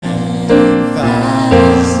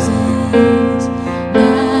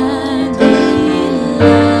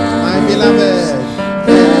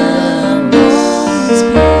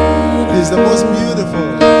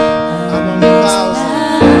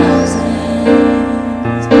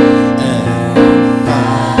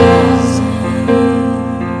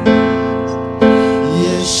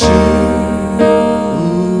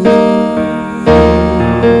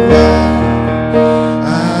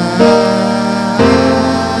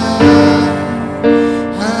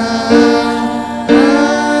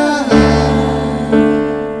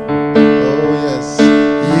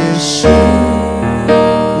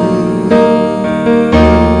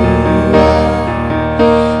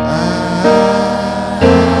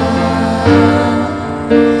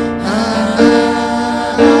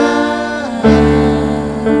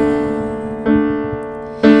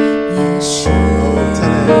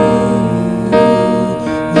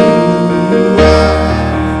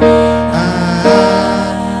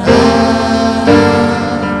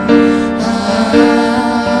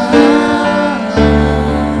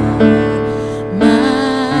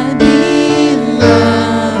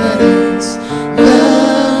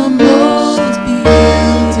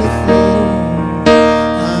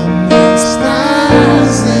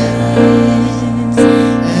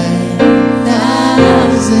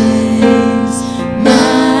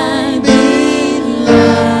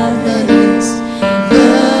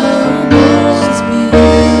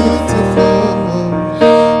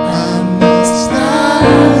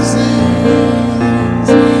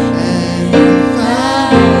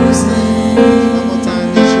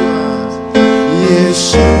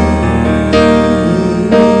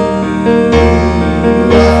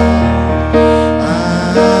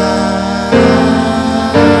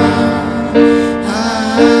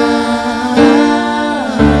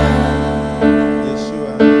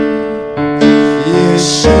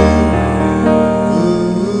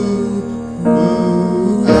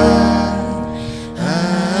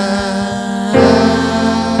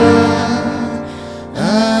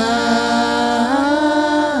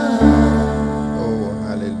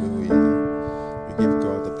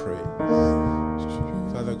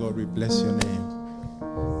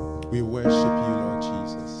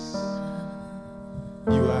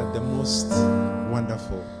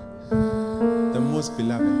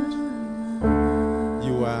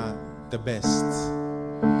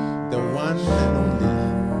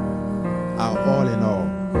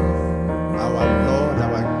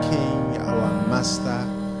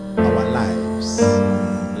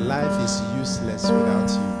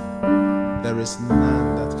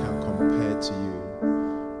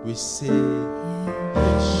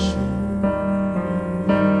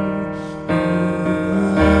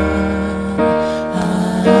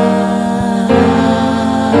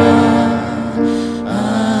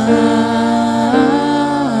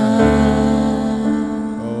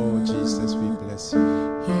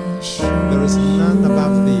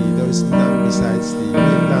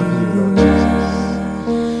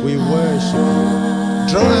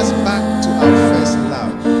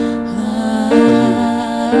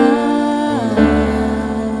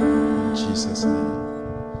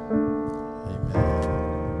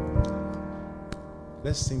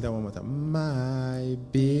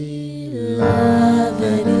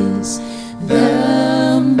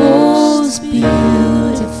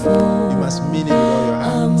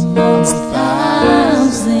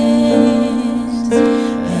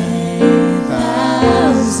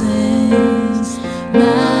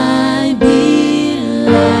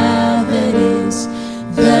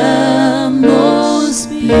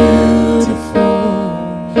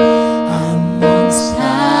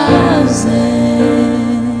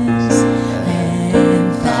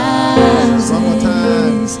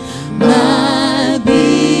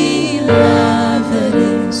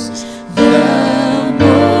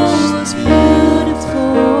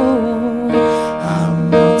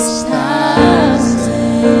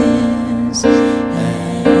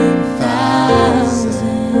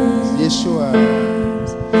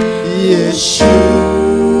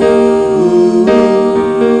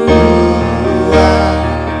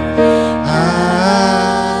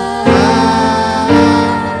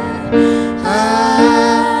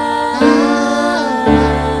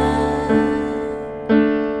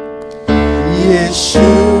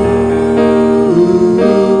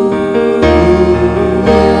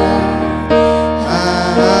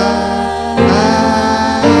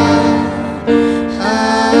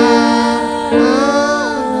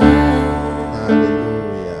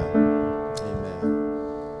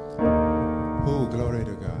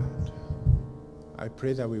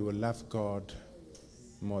pray that we will love God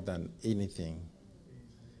more than anything.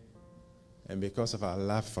 And because of our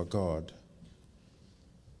love for God,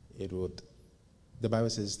 the Bible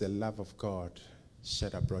says, the love of God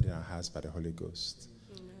shed abroad in our hearts by the Holy Ghost.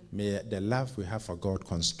 Amen. May the love we have for God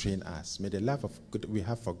constrain us. May the love we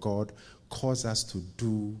have for God cause us to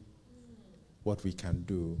do what we can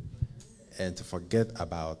do and to forget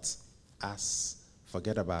about us,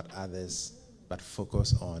 forget about others, but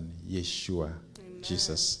focus on Yeshua, Amen.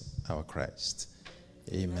 Jesus, our Christ.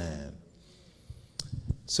 Amen.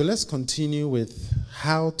 So let's continue with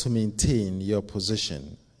how to maintain your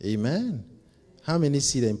position. Amen. How many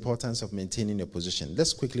see the importance of maintaining your position?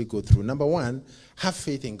 Let's quickly go through. Number one, have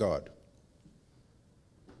faith in God.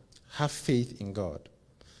 Have faith in God.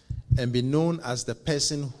 And be known as the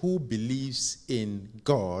person who believes in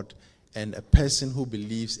God and a person who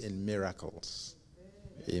believes in miracles.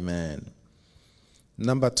 Amen.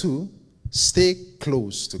 Number two, stay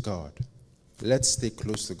close to God. Let's stay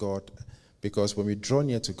close to God, because when we draw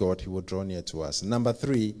near to God, He will draw near to us. Number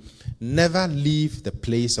three, never leave the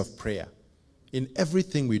place of prayer. In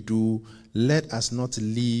everything we do, let us not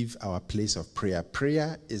leave our place of prayer.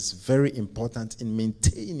 Prayer is very important in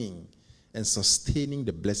maintaining and sustaining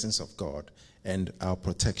the blessings of God and our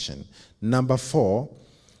protection. Number four,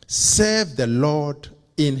 serve the Lord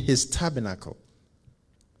in His tabernacle.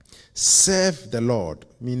 Serve the Lord,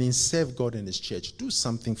 meaning serve God in His church. Do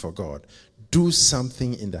something for God. Do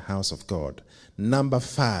something in the house of God. Number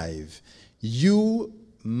five, you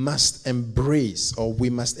must embrace, or we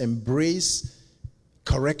must embrace,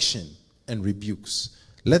 correction and rebukes.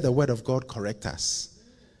 Let the word of God correct us.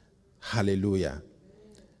 Hallelujah.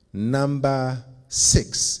 Number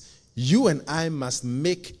six, you and I must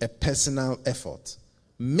make a personal effort.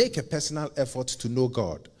 Make a personal effort to know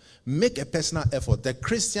God. Make a personal effort. The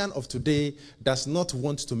Christian of today does not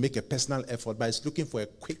want to make a personal effort, but is looking for a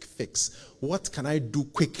quick fix. What can I do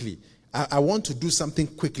quickly? I want to do something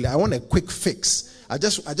quickly. I want a quick fix. I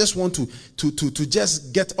just want to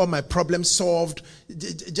just get all my problems solved.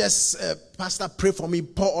 Pastor, pray for me,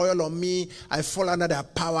 pour oil on me. I fall under their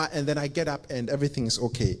power, and then I get up and everything is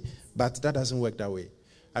okay. But that doesn't work that way.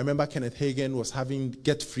 I remember Kenneth Hagin was having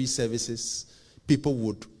get-free services. People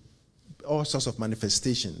would all sorts of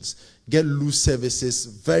manifestations, get loose services,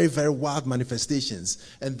 very, very wild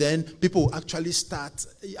manifestations. And then people will actually start,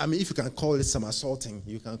 if you can call it some assaulting,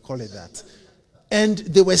 you can call it that. And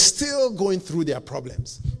they were still going through their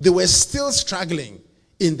problems. They were still struggling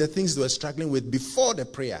in the things they were struggling with before the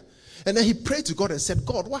prayer. And then he prayed to God and said,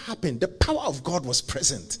 God, what happened? The power of God was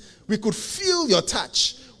present. We could feel your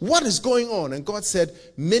touch. What is going on? And God said,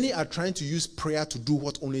 many are trying to use prayer to do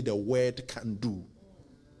what only the word can do.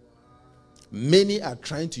 Many are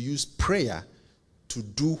trying to use prayer to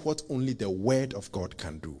do what only the word of God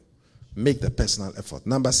can do. Make the personal effort.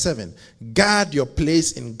 Number 7, guard your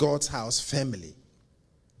place in God's house firmly.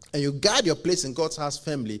 And you guard your place in God's house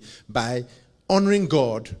firmly by honoring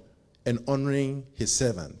God and honoring His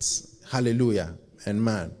servants. Hallelujah and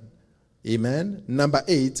man. Amen. Number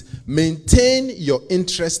 8, maintain your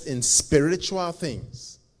interest in spiritual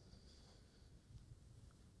things.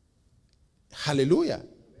 Hallelujah.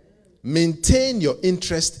 Maintain your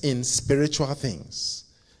interest in spiritual things.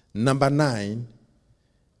 Number 9,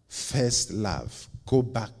 first love. Go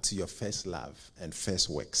back to your first love and first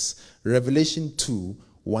works. Revelation 2,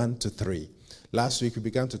 1-3. Last week we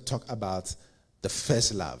began to talk about the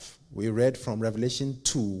first love. We read from Revelation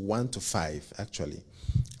 2, 1-5 actually.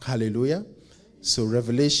 Hallelujah. So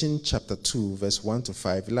Revelation chapter 2, verse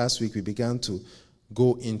 1-5. Last week we began to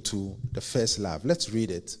go into the first love. Let's read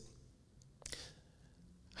it.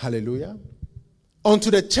 Hallelujah. Unto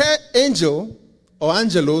the angel or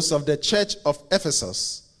angelos of the church of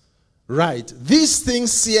Ephesus, write, these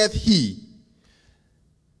things saith he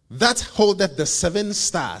that holdeth the 7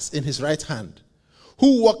 stars in his right hand,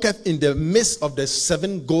 who walketh in the midst of the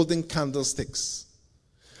 7 golden candlesticks.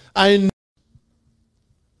 I know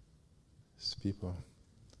people.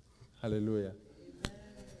 Hallelujah.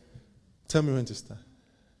 Tell me when to start.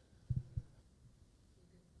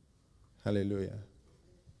 Hallelujah.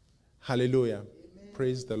 Hallelujah. Amen.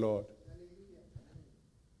 Praise the Lord. Hallelujah.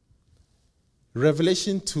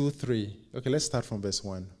 Revelation 2:3. Okay, let's start from verse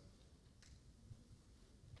 1.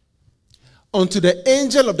 Unto the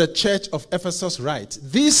angel of the church of Ephesus write,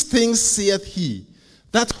 these things saith he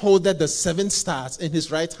that holdeth the 7 stars in his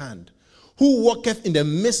right hand, who walketh in the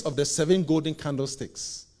midst of the 7 golden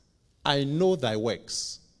candlesticks. I know thy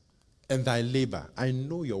works and thy labor. I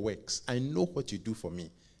know your works. I know what you do for me.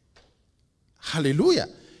 Hallelujah.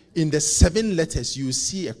 In the 7 letters, you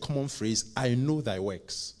see a common phrase, I know thy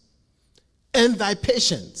works, and thy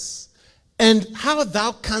patience, and how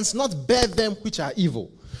thou canst not bear them which are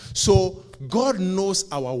evil. So, God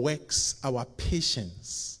knows our works, our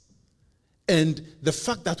patience, and the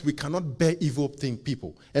fact that we cannot bear evil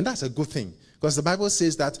people. And that's a good thing. Because the Bible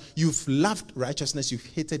says that you've loved righteousness, you've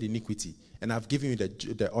hated iniquity, and I've given you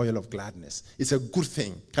the oil of gladness. It's a good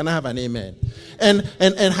thing. Can I have an amen? And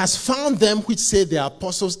has found them which say they are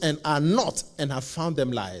apostles and are not, and have found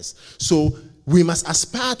them liars. So we must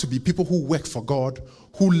aspire to be people who work for God,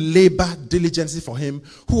 who labor diligently for him,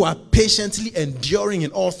 who are patiently enduring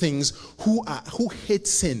in all things, who hate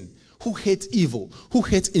sin, who hate evil, who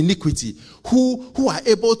hate iniquity, who are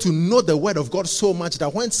able to know the word of God so much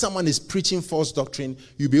that when someone is preaching false doctrine,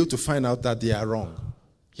 you'll be able to find out that they are wrong.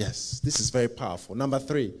 Yes, this is very powerful. Number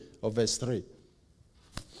 3 of verse 3.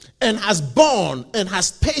 And has borne and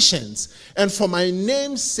has patience, and for my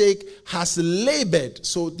name's sake has labored.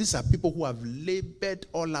 So these are people who have labored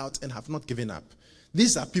all out and have not given up.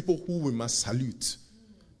 These are people who we must salute.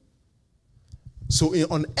 So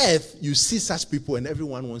on earth, you see such people and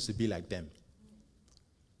everyone wants to be like them.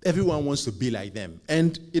 Everyone wants to be like them.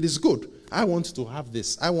 And it is good. I want to have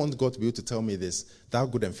this. I want God to be able to tell me this. Thou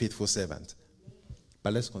good and faithful servant.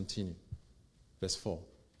 But let's continue. Verse 4.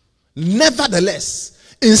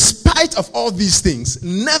 Nevertheless, in spite of all these things,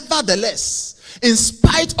 nevertheless, in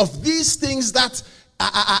spite of these things that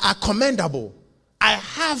are commendable, I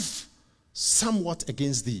have somewhat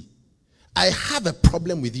against thee. I have a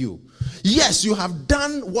problem with you. Yes, you have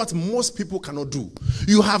done what most people cannot do.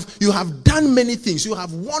 You have done many things. You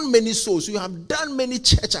have won many souls. You have done many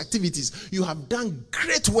church activities. You have done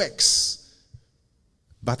great works.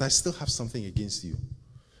 But I still have something against you.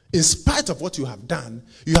 In spite of what you have done,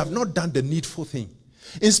 you have not done the needful thing.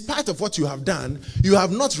 In spite of what you have done, you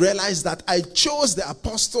have not realized that I chose the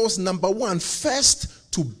apostles, number 1,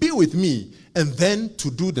 first to be with me, and then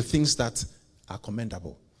to do the things that are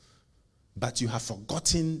commendable. But you have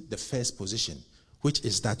forgotten the first position, which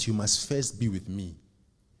is that you must first be with me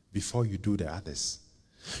before you do the others.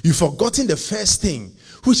 You've forgotten the first thing,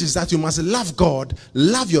 which is that you must love God,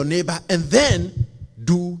 love your neighbor, and then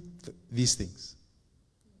do these things.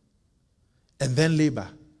 And then labor.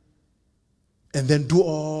 And then do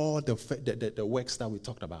all the works that we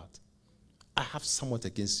talked about. I have somewhat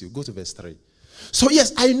against you. Go to verse 3. So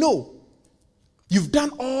yes, I know you've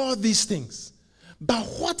done all these things. But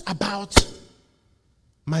what about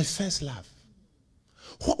my first love?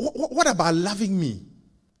 What about loving me?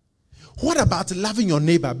 What about loving your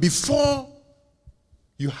neighbor before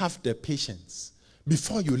you have the patience,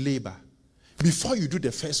 before you labor, before you do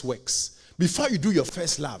the first works, before you do your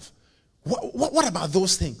first love? What about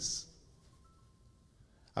those things?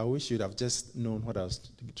 I wish you'd have just known what I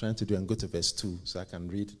was trying to do and go to verse 2 so I can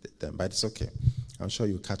read them, but it's okay. I'm sure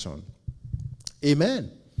you'll catch on.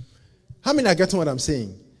 Amen. How many are getting what I'm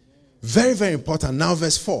saying? Very, very important. Now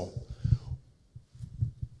verse 4.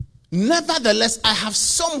 Nevertheless, I have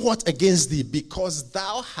somewhat against thee, because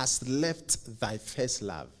thou hast left thy first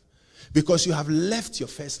love. Because you have left your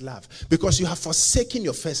first love. Because you have forsaken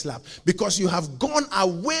your first love. Because you have gone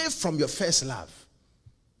away from your first love.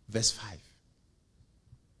 Verse 5.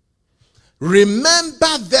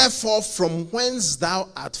 Remember therefore from whence thou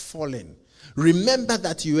art fallen. Remember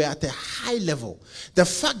that you were at a high level. The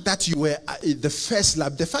fact that you were at the first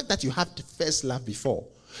love, the fact that you had the first love before,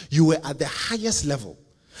 you were at the highest level.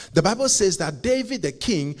 The Bible says that David the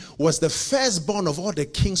king was the firstborn of all the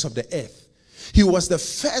kings of the earth. He was the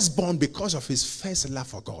firstborn because of his first love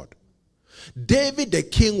for God. David the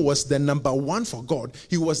king was the number 1 for God.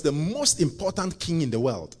 He was the most important king in the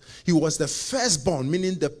world. He was the firstborn,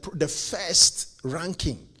 meaning the first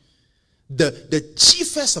ranking. The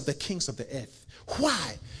chiefest of the kings of the earth.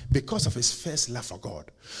 Why? Because of his first love for God.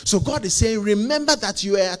 So God is saying, remember that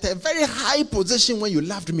you were at a very high position when you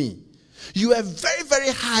loved me. You were very,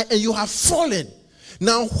 very high and you have fallen.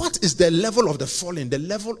 Now, what is the level of the falling? The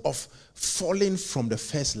level of falling from the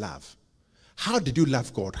first love. How did you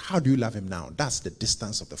love God? How do you love him now? That's the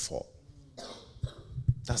distance of the fall.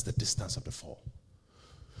 That's the distance of the fall.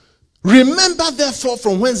 Remember therefore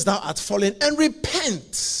from whence thou art fallen, and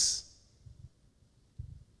repent.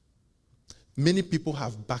 Many people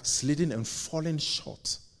have backslidden and fallen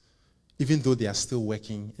short, even though they are still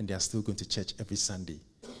working and they are still going to church every Sunday.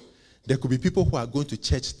 There could be people who are going to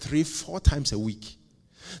church 3-4 times a week.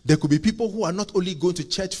 There could be people who are not only going to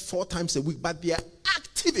church 4 times a week, but they are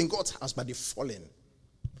active in God's house, but they've fallen.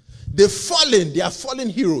 They've fallen. They are fallen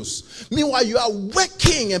heroes. Meanwhile, you are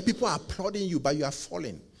working and people are applauding you, but you are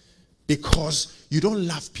fallen because you don't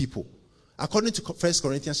love people. According to 1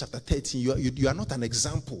 Corinthians chapter 13, you are not an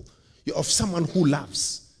example of someone who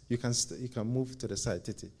loves. You can move to the side,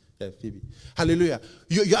 Titi. Yeah, Phoebe. Hallelujah.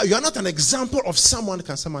 You are not an example of someone.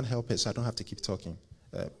 Can someone help us so I don't have to keep talking?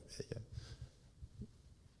 Yeah.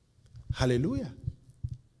 Hallelujah.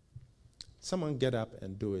 Someone get up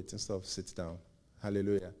and do it instead of sit down.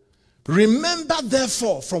 Hallelujah. Remember,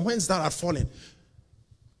 therefore, from whence thou art fallen.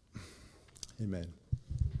 Amen.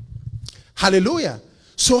 Hallelujah.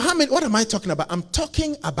 So what am I talking about? I'm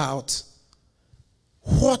talking about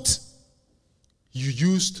what you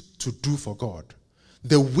used to do for God.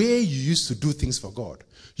 The way you used to do things for God.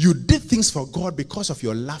 You did things for God because of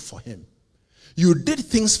your love for him. You did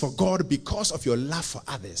things for God because of your love for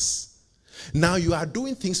others. Now you are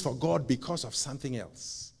doing things for God because of something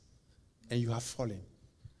else. And you have fallen.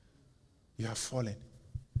 You have fallen.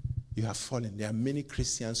 You have fallen. There are many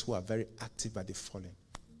Christians who are very active, but they've fallen.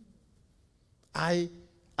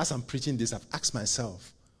 As I'm preaching this, I've asked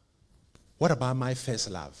myself, what about my first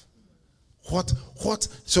love?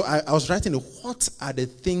 So I was writing, what are the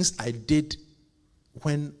things I did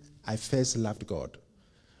when I first loved God?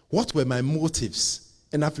 What were my motives?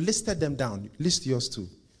 And I've listed them down. List yours too.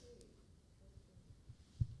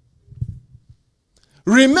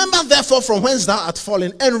 Remember, therefore, from whence thou art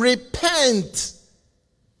fallen, and repent.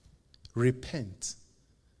 Repent.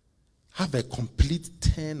 Have a complete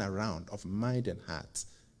turnaround of mind and heart.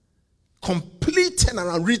 Complete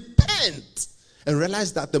turnaround. Repent. And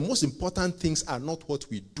realize that the most important things are not what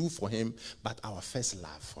we do for him, but our first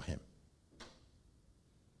love for him.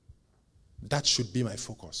 That should be my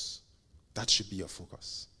focus. That should be your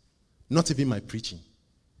focus. Not even my preaching.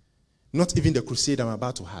 Not even the crusade I'm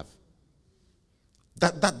about to have.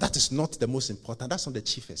 That is not the most important. That's not the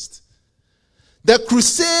chiefest. The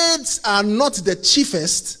crusades are not the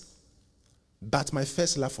chiefest, but my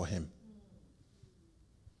first love for him.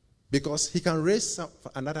 Because he can raise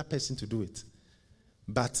another person to do it.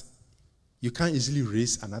 But you can't easily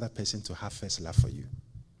raise another person to have first love for you.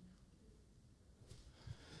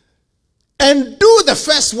 And do the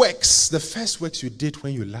first works you did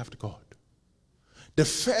when you loved God. The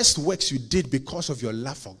first works you did because of your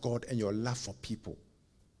love for God and your love for people.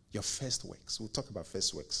 Your first works. We'll talk about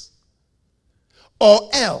first works. Or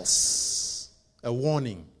else, a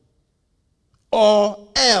warning. Or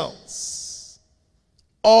else,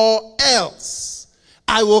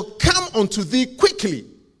 I will come unto thee quickly.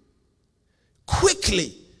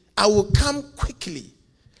 Quickly. I will come quickly.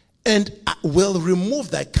 And I will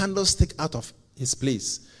remove thy candlestick out of his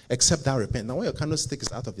place, except thou repent. Now, when your candlestick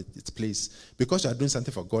is out of its place, because you are doing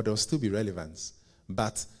something for God, there will still be relevance.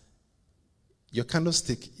 But your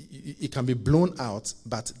candlestick, it can be blown out,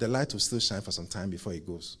 but the light will still shine for some time before it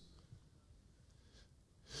goes.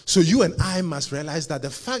 So you and I must realize that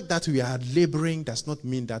the fact that we are laboring does not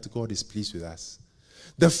mean that God is pleased with us.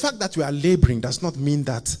 The fact that we are laboring does not mean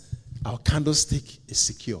that our candlestick is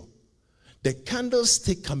secure. The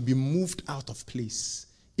candlestick can be moved out of place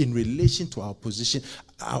in relation to our position,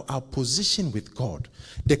 our position with God.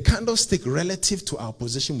 The candlestick relative to our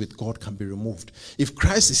position with God can be removed. If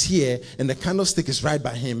Christ is here and the candlestick is right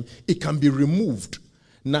by him, it can be removed.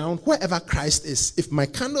 Now, wherever Christ is, if my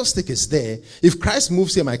candlestick is there, if Christ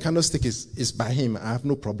moves here, my candlestick is by him, I have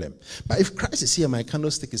no problem. But if Christ is here, my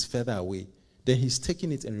candlestick is further away, then he's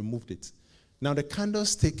taken it and removed it. Now, the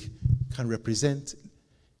candlestick can represent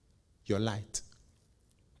your light.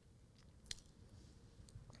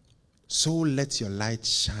 So let your light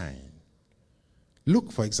shine.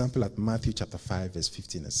 Look, for example, at Matthew chapter 5, verse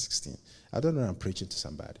 15 and 16. I don't know if I'm preaching to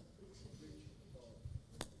somebody.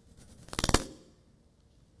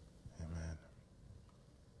 Amen.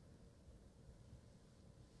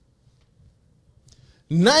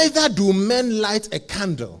 Neither do men light a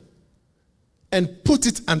candle and put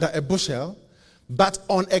it under a bushel, but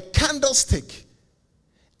on a candlestick,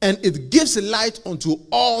 and it gives light unto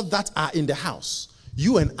all that are in the house.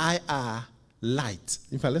 You and I are light.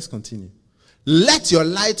 In fact, let's continue. Let your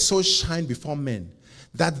light so shine before men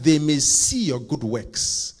that they may see your good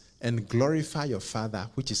works and glorify your Father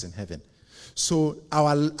which is in heaven. So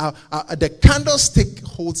the candlestick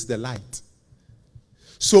holds the light.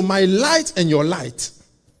 So my light and your light,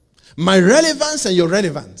 my relevance and your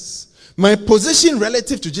relevance, my position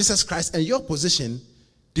relative to Jesus Christ and your position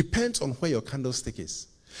depends on where your candlestick is.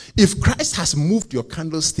 If Christ has moved your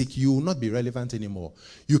candlestick, you will not be relevant anymore.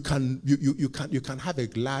 You can have a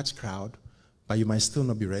large crowd, but you might still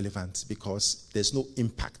not be relevant because there's no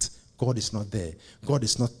impact. God is not there. God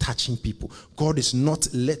is not touching people. God is not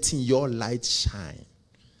letting your light shine.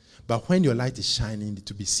 But when your light is shining,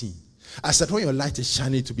 to be seen. I said when your light is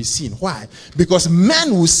shining, to be seen. Why? Because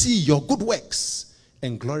men will see your good works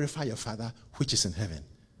and glorify your Father which is in heaven.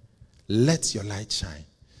 Let your light shine.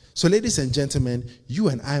 So, ladies and gentlemen, you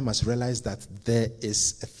and I must realize that there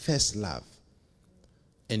is a first love.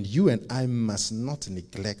 And you and I must not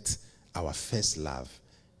neglect our first love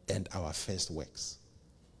and our first works.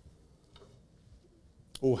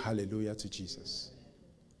 Oh, hallelujah to Jesus.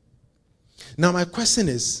 Now, my question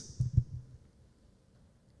is,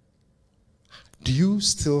 do you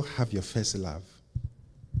still have your first love?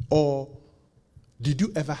 Or did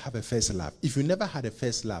you ever have a first love? If you never had a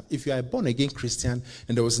first love, if you are a born-again Christian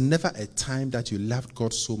and there was never a time that you loved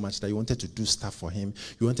God so much that you wanted to do stuff for him,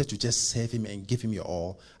 you wanted to just serve him and give him your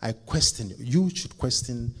all, I question you. You should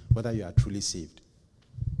question whether you are truly saved.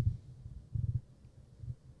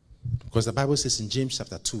 Because the Bible says in James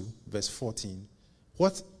chapter 2, verse 14,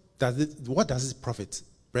 what does it profit,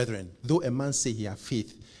 brethren, though a man say he have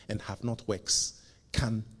faith and have not works?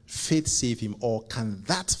 Can faith save him, or can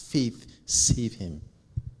that faith save him?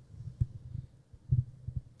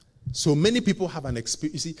 So many people have an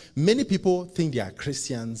experience. You see, many people think they are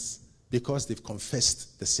Christians because they've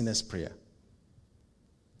confessed the sinner's prayer.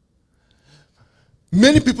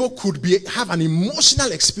 Many people could have an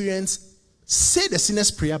emotional experience, say the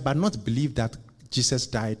sinner's prayer, but not believe that Jesus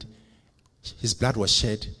died, his blood was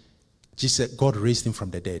shed, God raised him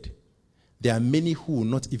from the dead. There are many who will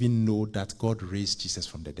not even know that God raised Jesus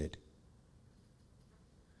from the dead.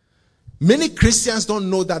 Many Christians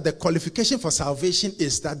don't know that the qualification for salvation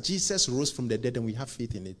is that Jesus rose from the dead and we have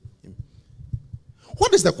faith in it.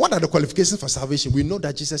 What are the qualifications for salvation? We know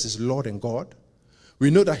that Jesus is Lord and God.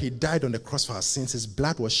 We know that he died on the cross for our sins. His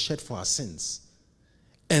blood was shed for our sins.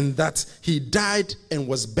 And that he died and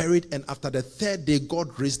was buried, and after the third day,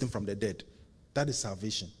 God raised him from the dead. That is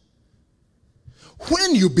salvation.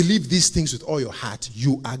 When you believe these things with all your heart,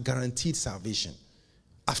 you are guaranteed salvation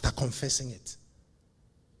after confessing it.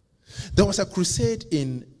 There was a crusade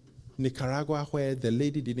in Nicaragua where the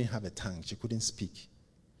lady didn't have a tongue. She couldn't speak.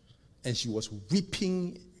 And she was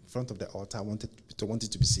weeping in front of the altar,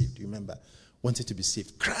 wanted to be saved. You remember? Wanted to be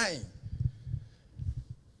saved. Crying.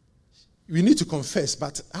 We need to confess,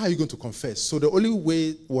 but how are you going to confess? So the only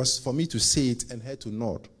way was for me to say it and her to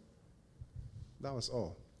nod. That was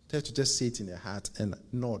all. Tell her to just say it in your heart and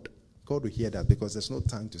nod. God will hear that because there's no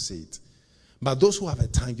tongue to say it. But those who have a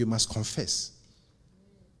tongue, you must confess.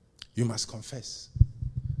 You must confess.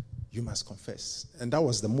 You must confess. And that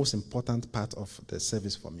was the most important part of the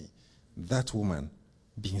service for me. That woman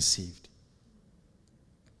being saved.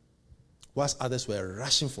 Whilst others were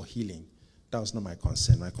rushing for healing, that was not my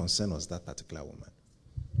concern. My concern was that particular woman.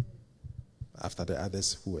 After the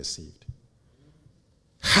others who were saved.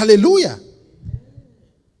 Hallelujah.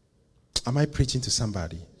 Am I preaching to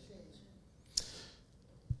somebody?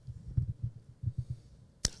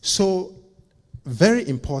 So, very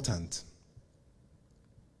important.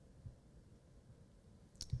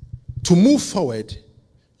 To move forward,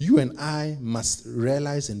 you and I must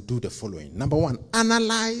realize and do the following. Number one,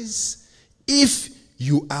 analyze if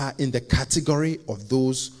you are in the category of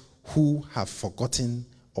those who have forgotten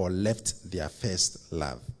or left their first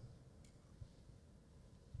love.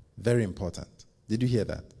 Very important. Did you hear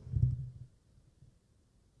that?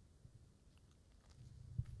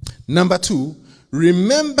 Number two,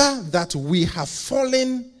 remember that we have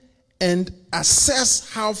fallen and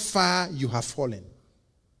assess how far you have fallen.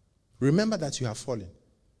 Remember that you have fallen.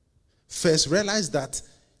 First, realize that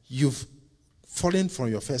you've fallen from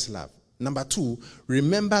your first love. Number two,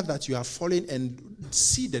 remember that you have fallen and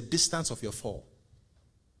see the distance of your fall.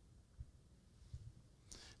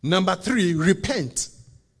 Number three, repent.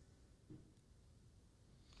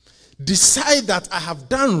 Decide that I have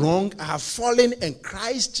done wrong, I have fallen, and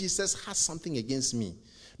Christ Jesus has something against me.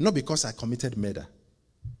 Not because I committed murder.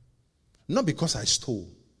 Not because I stole.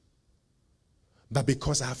 But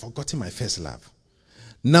because I have forgotten my first love.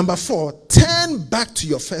 Number four, turn back to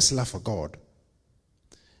your first love for God.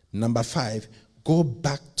 Number five, go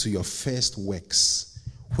back to your first works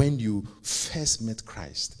when you first met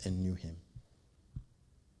Christ and knew him.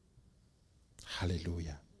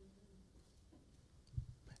 Hallelujah.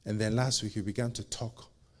 And then last week we began to talk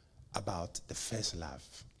about the first love.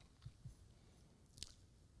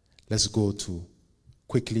 Let's go to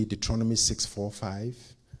quickly Deuteronomy 6:4-5,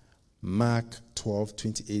 Mark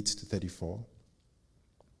 12:28-34,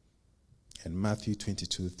 and Matthew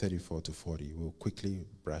 22:34-40. We'll quickly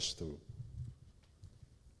brush through.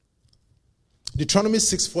 Deuteronomy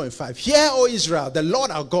 6:4-5. Hear, O Israel, the Lord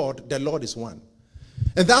our God, the Lord is one.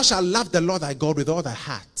 And thou shalt love the Lord thy God with all thy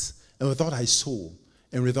heart, and with all thy soul,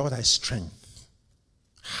 and with all thy strength.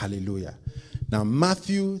 Hallelujah. Now,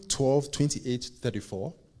 Matthew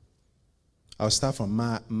 12:28-34. I'll start from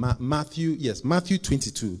Matthew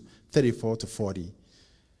 22:34-40.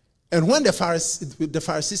 And when the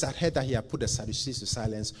Pharisees had heard that he had put the Sadducees to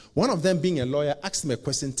silence, one of them, being a lawyer, asked him a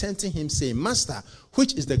question, tempting him, saying, Master,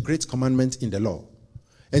 which is the great commandment in the law?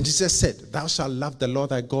 And Jesus said, Thou shalt love the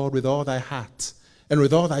Lord thy God with all thy heart, and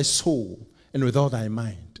with all thy soul, and with all thy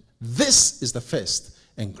mind. This is the first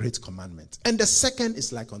and great commandment. And the second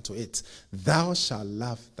is like unto it, thou shalt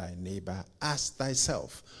love thy neighbor as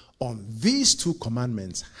thyself. On these two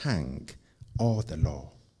commandments hang all the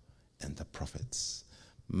law and the prophets.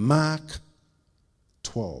 Mark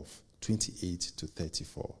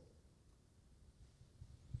 12:28-34.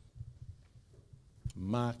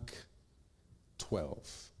 Mark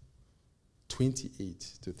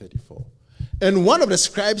 12:28-34. And one of the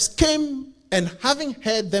scribes came, and having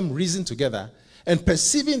heard them reason together, and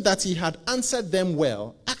perceiving that he had answered them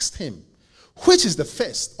well, asked him, which is the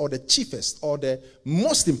first or the chiefest or the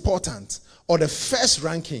most important or the first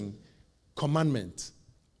ranking commandment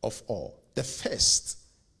of all? The first,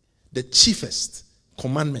 the chiefest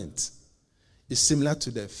commandment is similar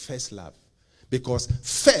to the first love. Because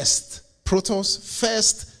first, protos,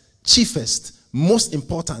 first, chiefest, most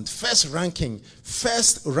important, first ranking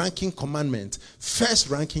commandment, first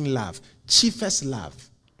ranking love, chiefest love,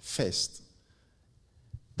 first.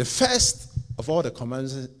 The first of all the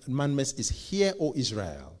commandments is, hear, O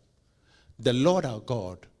Israel, the Lord our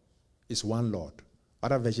God is one Lord.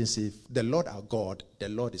 Other versions say, the Lord our God, the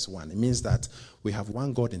Lord is one. It means that we have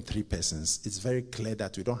one God in three persons. It's very clear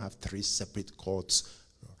that we don't have three separate gods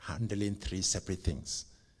handling three separate things.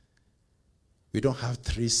 We don't have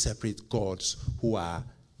three separate gods who are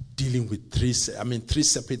dealing with three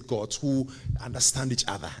separate gods who understand each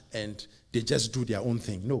other and they just do their own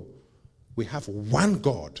thing. No. We have one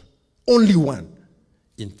God, only one,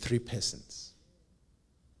 in three persons.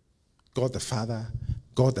 God the Father,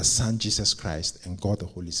 God the Son, Jesus Christ, and God the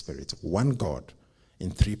Holy Spirit. One God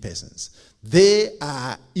in three persons. They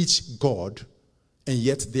are each God, and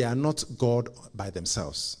yet they are not God by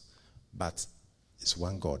themselves, but it's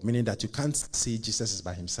one God, meaning that you can't say Jesus is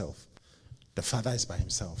by himself. The Father is by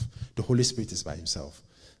himself. The Holy Spirit is by himself.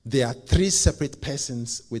 They are three separate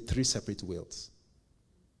persons with three separate wills.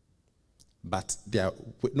 But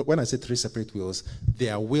when I say three separate wills,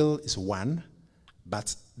 their will is one,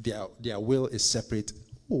 but their will is separate.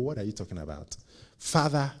 Oh, what are you talking about?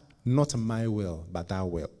 Father, not my will, but thy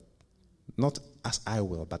will. Not as I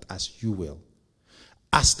will, but as you will.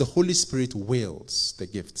 As the Holy Spirit wills, the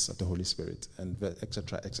gifts of the Holy Spirit, and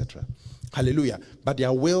etc., etc. Hallelujah. But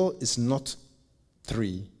their will is not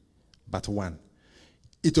three, but one.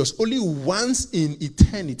 It was only once in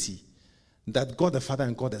eternity that God the Father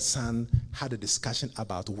and God the Son had a discussion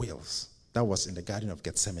about wills. That was in the Garden of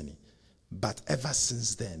Gethsemane. But ever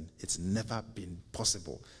since then, it's never been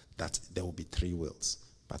possible that there will be three wills,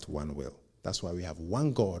 but one will. That's why we have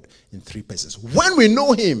one God in three persons. When we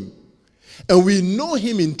know him, and we know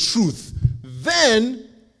him in truth, then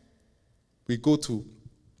we go to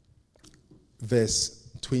verse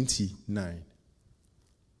 29.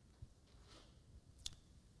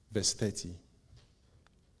 Verse 30.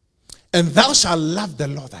 And thou shalt love the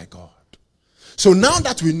Lord thy God. So now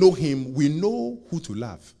that we know him, we know who to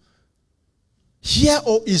love. Hear,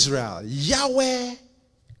 O Israel, Yahweh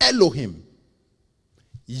Elohim.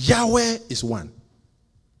 Yahweh is one.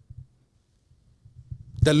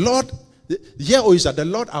 The Lord, hear, O Israel, the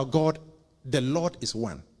Lord our God, the Lord is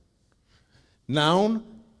one. Now,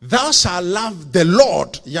 thou shalt love the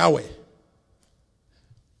Lord Yahweh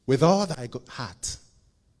with all thy heart,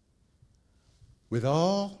 with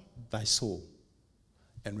all thy soul,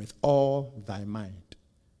 and with all thy mind.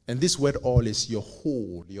 And this word all is your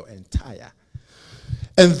whole, your entire.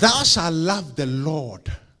 And thou shalt love the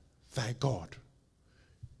Lord thy God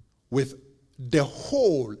with the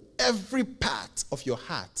whole, every part of your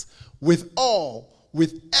heart, with all,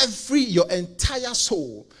 with every, your entire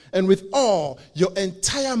soul, and with all, your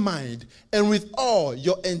entire mind, and with all,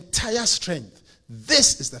 your entire strength.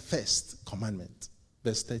 This is the first commandment.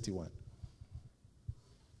 Verse 31.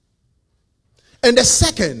 And the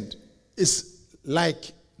second is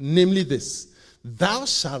like, namely this: thou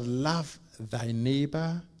shalt love thy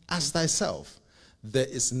neighbor as thyself. There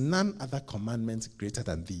is none other commandment greater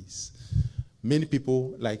than these. Many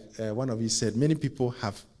people, like one of you said, many people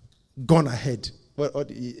have gone ahead.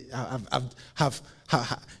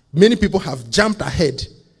 Many people have jumped ahead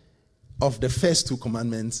of the first two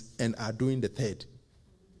commandments and are doing the third.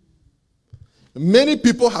 Many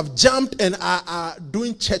people have jumped and are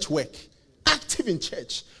doing church work, active in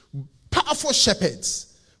church, powerful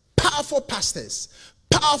shepherds, powerful pastors,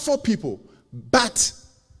 powerful people, but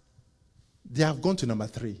they have gone to number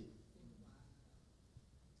 3.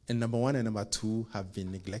 And number 1 and number 2 have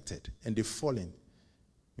been neglected and they've fallen.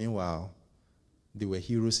 Meanwhile, they were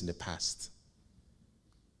heroes in the past.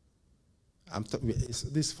 This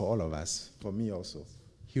is for all of us, for me also.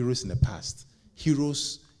 Heroes in the past.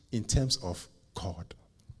 Heroes in terms of God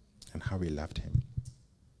and how we loved him.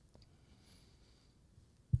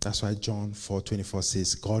 That's why John 4:24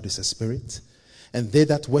 says, God is a spirit, and they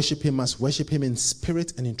that worship him must worship him in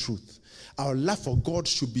spirit and in truth. Our love for God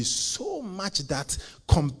should be so much that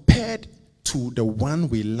compared to the one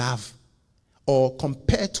we love, or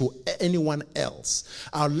compared to anyone else,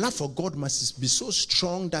 our love for God must be so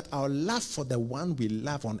strong that our love for the one we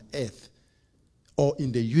love on earth or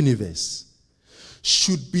in the universe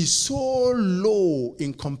should be so low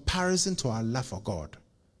in comparison to our love for God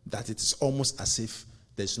that it is almost as if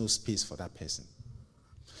there's no space for that person.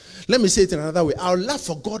 Let me say it in another way. Our love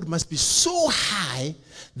for God must be so high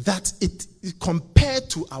that it compared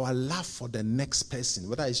to our love for the next person,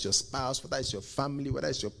 whether it's your spouse, whether it's your family, whether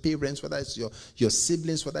it's your parents, whether it's your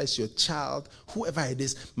siblings, whether it's your child, whoever it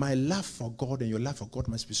is, my love for God and your love for God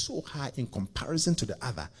must be so high in comparison to the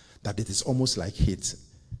other that it is almost like hate.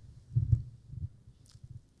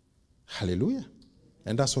 Hallelujah.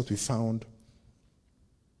 And that's what we found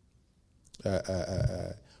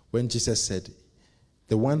when Jesus said,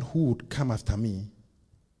 the one who would come after me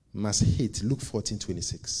must hate. Luke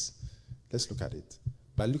 14:26. Let's look at it.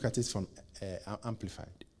 But look at it from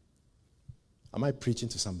Amplified. Am I preaching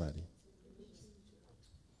to somebody?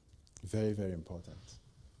 Very, very important.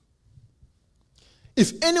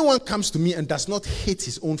 If anyone comes to me and does not hate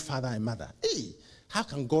his own father and mother, hey, how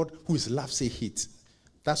can God, who is love, say hate?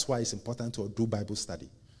 That's why it's important to do Bible study.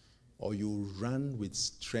 Or you run with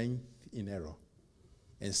strength in error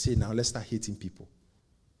and say, now let's start hating people.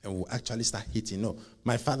 And we'll actually start hating. No,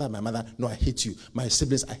 my father, my mother, no, I hate you. My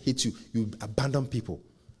siblings, I hate you. You abandon people.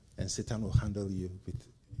 And Satan will handle you with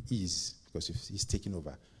ease because he's taking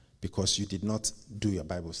over. Because you did not do your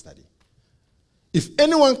Bible study. If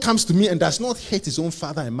anyone comes to me and does not hate his own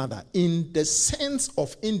father and mother in the sense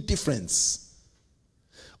of indifference,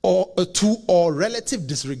 or relative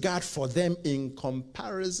disregard for them in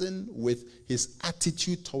comparison with his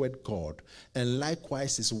attitude toward God, and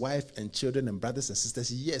likewise his wife and children and brothers and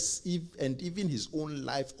sisters, yes, and even his own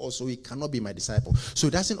life also, he cannot be my disciple. So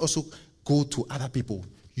it doesn't also go to other people.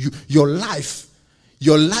 Your life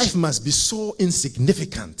must be so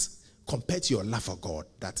insignificant compared to your love for God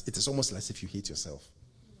that it is almost as if you hate yourself.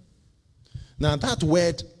 Now that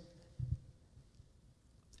word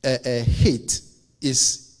hate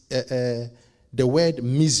is the word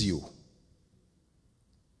misio.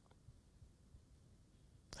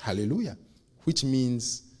 Hallelujah. Which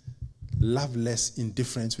means loveless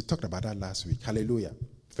indifference. We talked about that last week. Hallelujah.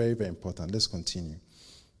 Very, very important. Let's continue.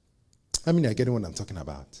 I mean, I get what I'm talking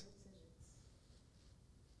about.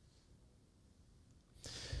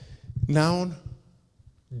 Now,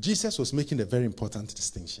 Jesus was making a very important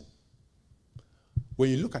distinction. When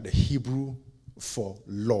you look at the Hebrew for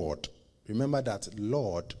Lord, remember that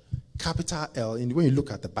Lord, capital L, when you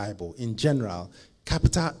look at the Bible, in general,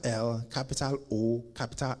 capital L, capital O,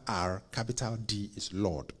 capital R, capital D is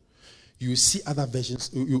Lord. You see other versions,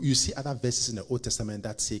 you see other verses in the Old Testament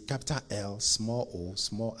that say capital L, small o,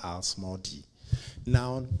 small r, small d.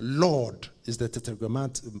 Now, Lord is the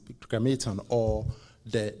tetragrammaton or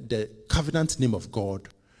the covenant name of God.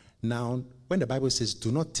 Now, when the Bible says,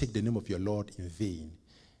 do not take the name of your Lord in vain,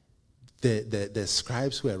 the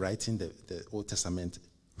scribes who were writing the Old Testament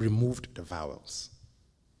removed the vowels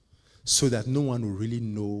so that no one will really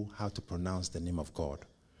know how to pronounce the name of God.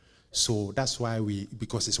 So that's why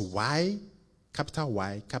because it's Y, capital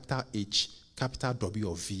H, capital W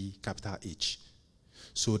or V, capital H.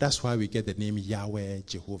 So that's why we get the name Yahweh,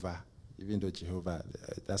 Jehovah. Even though Jehovah,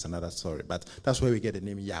 that's another story. But that's where we get the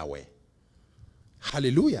name Yahweh.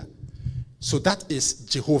 Hallelujah. So that is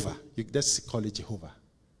Jehovah. Let's call it Jehovah.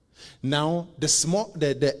 Now,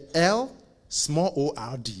 the L, small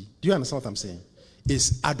O-R-D, do you understand what I'm saying?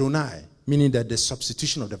 Is Adonai, meaning that the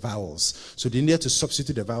substitution of the vowels. So they needed to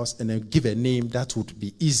substitute the vowels and then give a name that would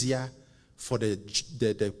be easier for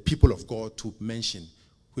the people of God to mention,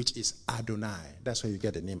 which is Adonai. That's where you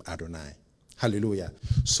get the name Adonai. Hallelujah.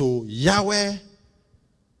 So Yahweh,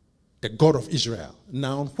 the God of Israel.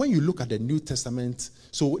 Now, when you look at the New Testament,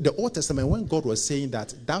 so the Old Testament, when God was saying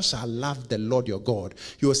that thou shalt love the Lord your God,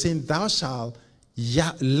 he was saying thou shalt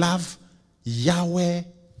love Yahweh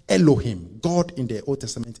Elohim. God in the Old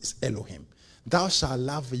Testament is Elohim. Thou shalt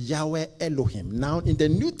love Yahweh Elohim. Now, in the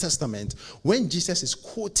New Testament, when Jesus is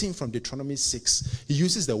quoting from Deuteronomy 6, he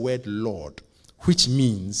uses the word Lord, which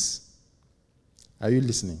means, are you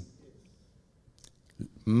listening?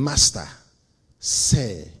 Master,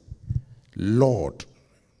 Sir, Lord.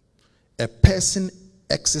 A person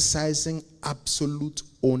exercising absolute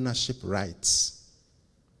ownership rights,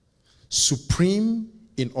 supreme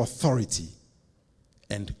in authority,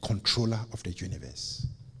 and controller of the universe.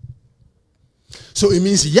 So it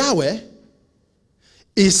means Yahweh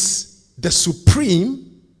is the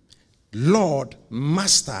supreme Lord,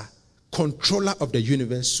 Master, Controller of the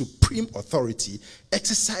universe, supreme authority,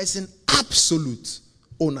 exercising absolute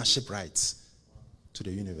ownership rights to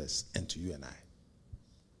the universe and to you and I.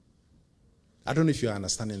 I don't know if you are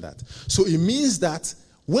understanding that. So it means that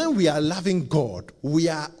when we are loving God, we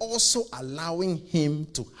are also allowing him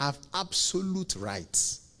to have absolute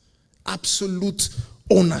rights, absolute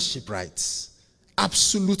ownership rights,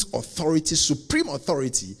 absolute authority, supreme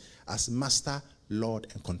authority as Master, Lord,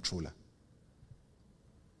 and Controller.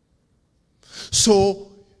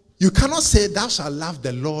 So you cannot say thou shalt love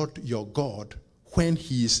the Lord your God when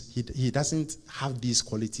he doesn't have these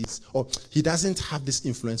qualities, or he doesn't have this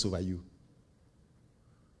influence over you.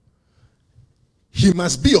 He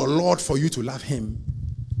must be your Lord for you to love him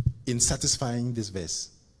in satisfying this verse.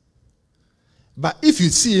 But if you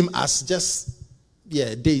see him as just,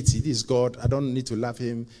 deity, this is God, I don't need to love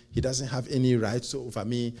him, he doesn't have any rights over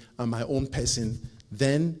me, I'm my own person,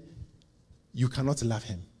 then you cannot love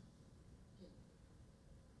him.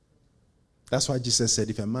 That's why Jesus said,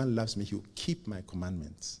 if a man loves me, he will keep my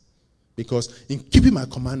commandments. Because in keeping my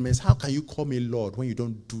commandments, how can you call me Lord when you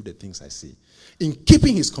don't do the things I say? In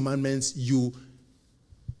keeping his commandments, you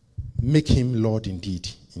make him Lord indeed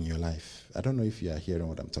in your life. I don't know if you are hearing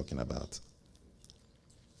what I'm talking about.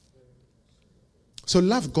 So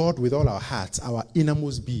love God with all our hearts, our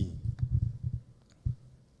innermost being.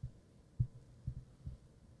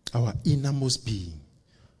 Our innermost being.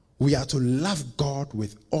 We are to love God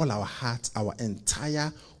with all our hearts, our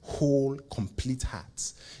entire, whole, complete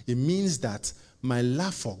hearts. It means that my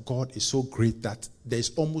love for God is so great that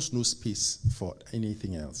there's almost no space for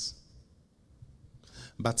anything else.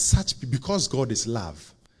 But because God is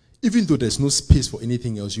love, even though there's no space for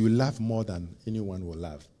anything else, you will love more than anyone will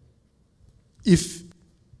love. If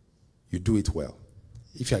you do it well.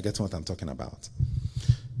 If you are getting what I'm talking about.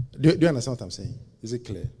 Do you understand what I'm saying? Is it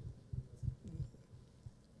clear?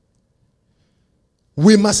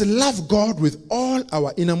 We must love God with all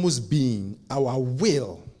our innermost being, our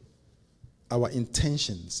will, our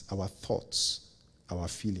intentions, our thoughts, our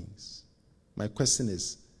feelings. My question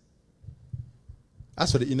is,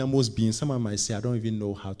 as for the innermost being, someone might say, I don't even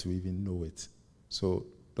know how to even know it. So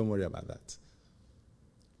don't worry about that.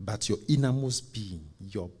 But your innermost being,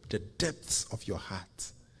 the depths of your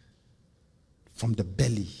heart, from the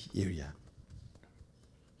belly area,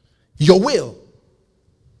 your will.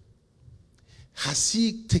 Has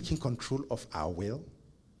he taken control of our will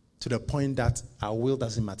to the point that our will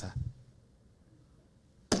doesn't matter?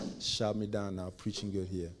 Shout me down now, preaching good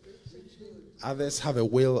here. Others have a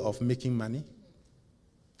will of making money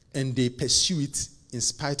and they pursue it in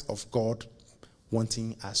spite of God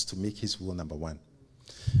wanting us to make his will number one.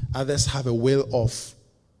 Others have a will of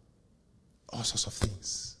all sorts of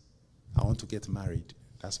things. I want to get married.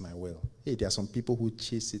 That's my will. Hey, there are some people who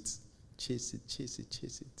chase it.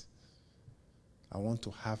 I want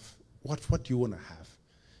to have, what do you want to have?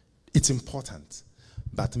 It's important.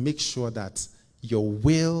 But make sure that your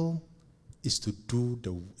will is to do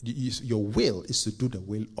the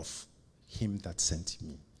will of him that sent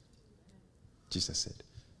me. Jesus said.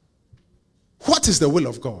 What is the will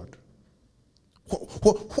of God?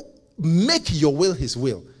 Make your will his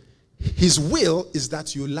will. His will is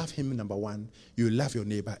that you love him, number one, you love your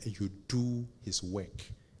neighbor, and you do his work.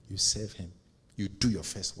 You serve him. You do your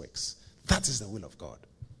first works. That is the will of God.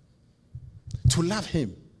 To love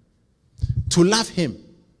him. To love him.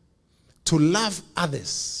 To love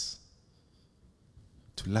others.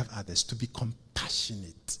 To love others. To be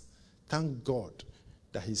compassionate. Thank God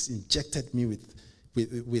that he's injected me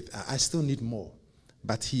with I still need more.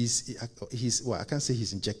 But I can't say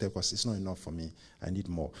he's injected because it's not enough for me. I need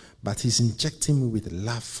more. But he's injecting me with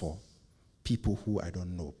love for people who I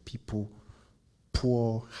don't know. People,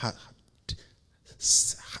 poor,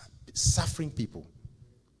 suffering people.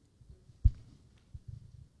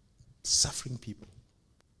 Suffering people.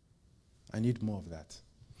 I need more of that.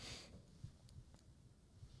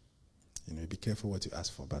 Be careful what you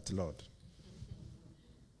ask for, but Lord.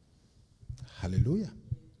 Hallelujah.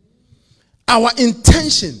 Our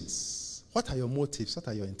intentions. What are your motives? What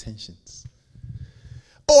are your intentions?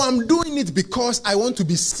 Oh, I'm doing it because I want to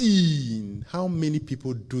be seen. How many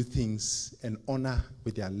people do things and honor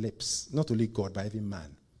with their lips? Not only God, but even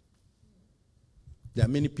man. There are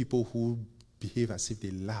many people who behave as if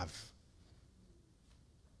they love,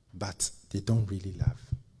 but they don't really love.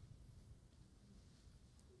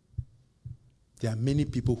 There are many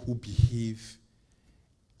people who behave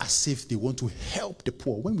as if they want to help the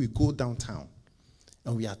poor. When we go downtown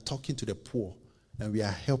and we are talking to the poor and we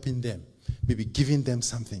are helping them, maybe giving them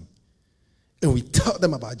something, And we tell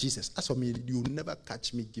them about Jesus. As for me, you'll never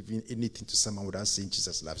catch me giving anything to someone without saying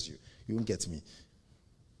Jesus loves you. You won't get me.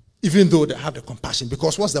 Even though they have the compassion.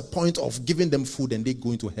 Because what's the point of giving them food and they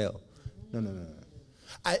go into hell? No.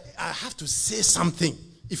 I have to say something.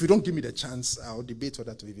 If you don't give me the chance, I'll debate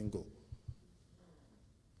whether to even go.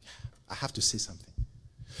 I have to say something.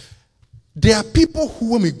 There are people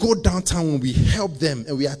who, when we go downtown, when we help them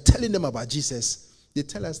and we are telling them about Jesus, they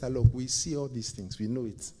tell us that, look, we see all these things. We know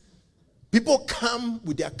it. People come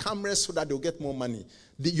with their cameras so that they'll get more money.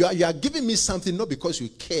 You are giving me something not because you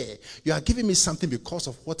care. You are giving me something because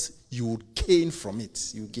of what you would gain from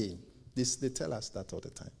it. You gain. They tell us that all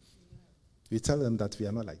the time. We tell them that we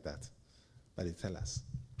are not like that. But they tell us.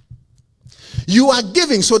 You are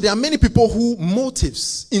giving. So there are many people who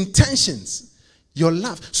motives, intentions, your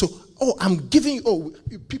love. So, I'm giving.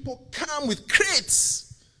 People come with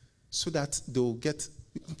crates so that they'll get.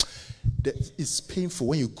 It's painful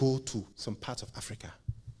when you go to some parts of Africa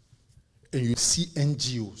and you see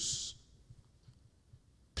NGOs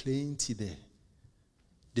plenty there.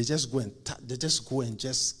 They just go and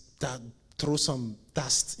throw some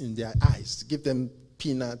dust in their eyes, give them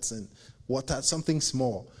peanuts and water, something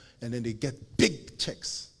small, and then they get big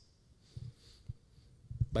checks.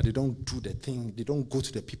 But they don't do the thing. They don't go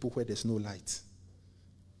to the people where there's no light.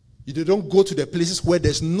 They don't go to the places where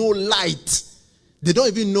there's no light. They don't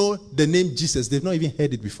even know the name Jesus. They've not even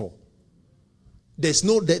heard it before. There's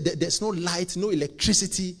no light, no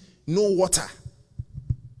electricity, no water.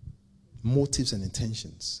 Motives and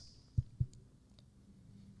intentions.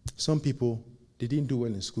 Some people, they didn't do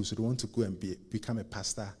well in school, so they want to go and become a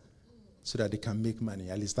pastor so that they can make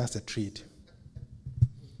money. At least that's a trade.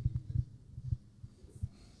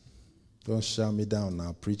 Don't shout me down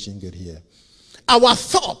now, preaching good here. Our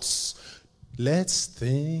thoughts. Let's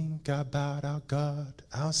think about our God,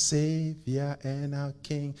 our Savior and our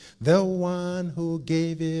King, the one who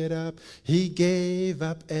gave it up. He gave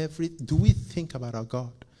up everything. Do we think about our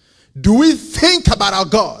God? Do we think about our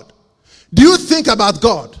God? Do you think about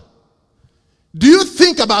God? Do you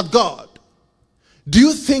think about God? Do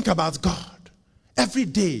you think about God? Every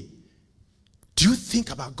day, do you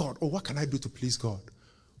think about God? Oh, what can I do to please God?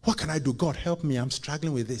 What can I do? God, help me. I'm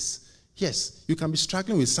struggling with this. Yes, you can be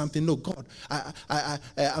struggling with something. No, God,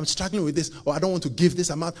 I'm struggling with this, or I don't want to give this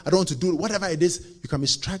amount. I don't want to do whatever it is. You can be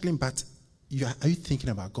struggling, but are you thinking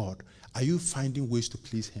about God? Are you finding ways to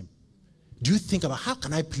please Him? Do you think about how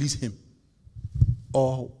can I please Him?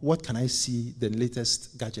 Or what can I see the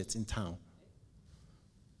latest gadgets in town?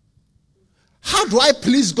 How do I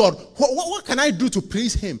please God? What can I do to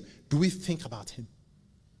please Him? Do we think about Him?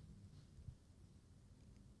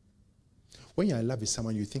 When you're in love with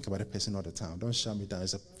someone, you think about the person all the time. Don't shut me down.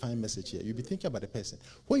 It's a fine message here. You'll be thinking about the person.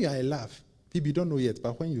 When you're in love, maybe you don't know yet,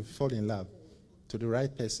 but when you fall in love to the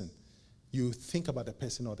right person, you think about the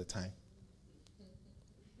person all the time.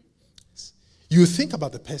 You think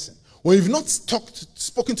about the person. When you've not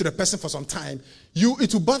spoken to the person for some time,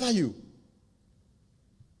 it will bother you.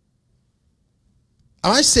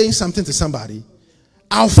 Am I saying something to somebody?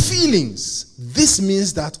 Our feelings. This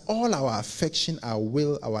means that all our affection, our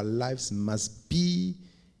will, our lives must be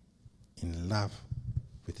in love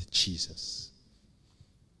with Jesus.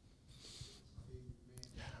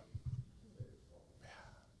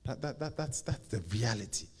 That's the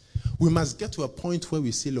reality. We must get to a point where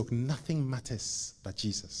we say, look, nothing matters but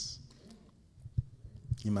Jesus.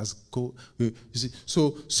 You must go. You see,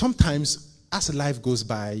 so sometimes as life goes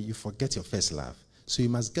by, you forget your first love. So you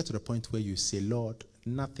must get to the point where you say, Lord,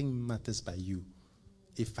 nothing matters but you.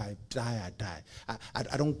 If I die, I die.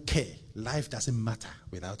 I don't care. Life doesn't matter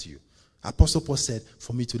without you. Apostle Paul said,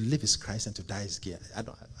 for me to live is Christ and to die is gain.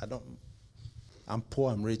 I'm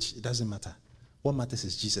poor, I'm rich. It doesn't matter. What matters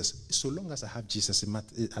is Jesus. So long as I have Jesus,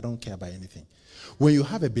 I don't care about anything. When you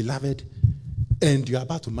have a beloved and you're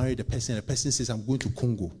about to marry the person says, I'm going to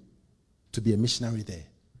Congo to be a missionary there.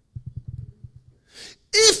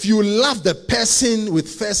 If you love the person with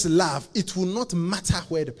first love, it will not matter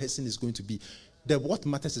where the person is going to be. What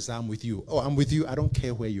matters is I'm with you. Oh, I'm with you. I don't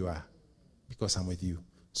care where you are because I'm with you.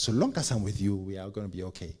 So long as I'm with you, we are going to be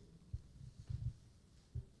okay.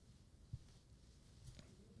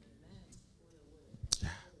 Yeah.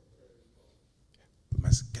 We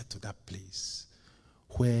must get to that place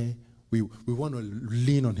where we want to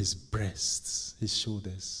lean on his breasts, his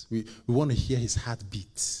shoulders. We want to hear his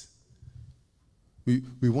heartbeat.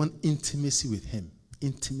 We want intimacy with him,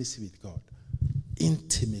 intimacy with God,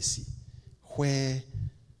 intimacy where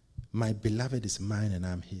my beloved is mine and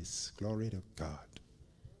I'm his. Glory to God.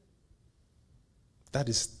 That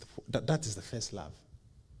is the first love.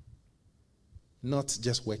 Not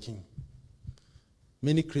just working.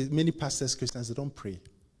 Many pastors, Christians, they don't pray.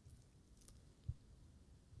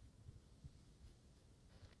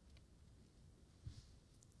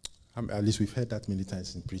 At least we've heard that many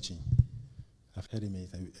times in preaching. I've heard it many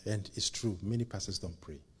times. And it's true. Many pastors don't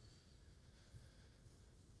pray.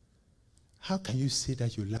 How can you say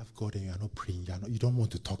that you love God and you are not praying? You don't want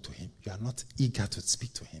to talk to him. You are not eager to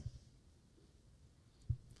speak to him.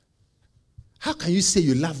 How can you say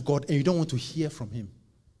you love God and you don't want to hear from him?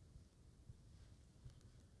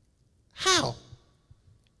 How?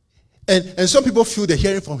 And some people feel that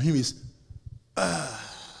hearing from him is,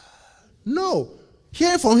 no.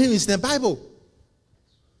 Hearing from him is in the Bible.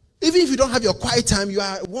 Even if you don't have your quiet time, you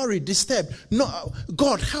are worried, disturbed. No,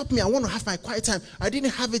 God, help me. I want to have my quiet time. I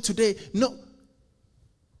didn't have it today. No.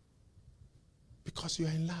 Because you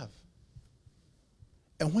are in love.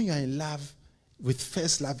 And when you are in love, with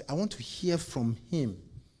first love, I want to hear from him.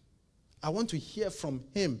 I want to hear from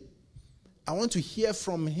him. I want to hear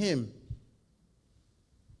from him.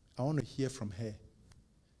 I want to hear from her.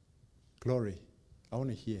 Glory. I want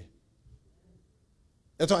to hear.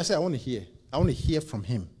 That's why I said I want to hear. I want to hear from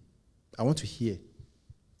him. I want to hear.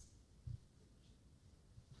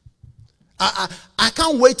 I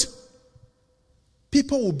can't wait.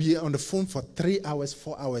 People will be on the phone for 3 hours,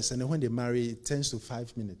 4 hours, and then when they marry, it turns to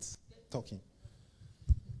 5 minutes talking.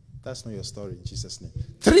 That's not your story in Jesus' name.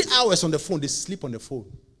 3 hours on the phone, they sleep on the phone.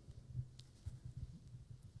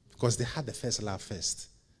 Because they had the first love first.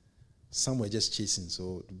 Some were just chasing,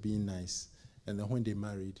 so being nice. And then when they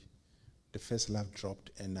married, the first love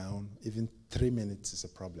dropped, and now even 3 minutes is a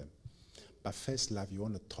problem. But first love, you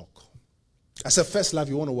want to talk. I said first love,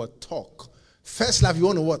 you want to what? Talk. First love, you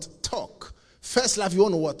want to what? Talk. First love, you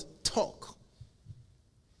want to what? Talk.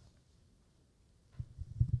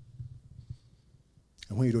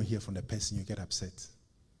 And when you don't hear from the person, you get upset.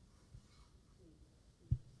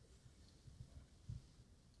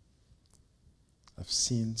 I've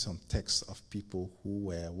seen some texts of people who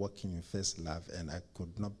were walking in first love, and I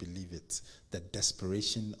could not believe it. The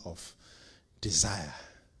desperation of desire.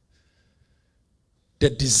 The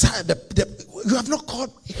desire, you have not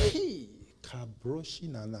called. Hey,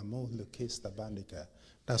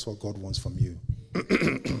 that's what God wants from you.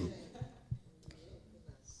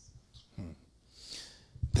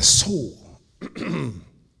 The soul.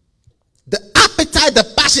 The appetite,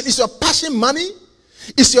 the passion. Is your passion money?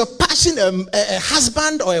 Is your passion a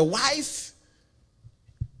husband or a wife?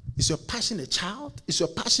 Is your passion a child? Is your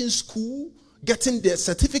passion school? Getting the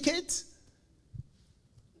certificate?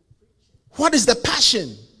 What is the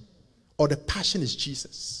passion? Or the passion is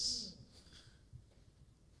Jesus?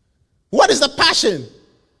 What is the passion?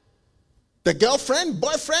 The girlfriend,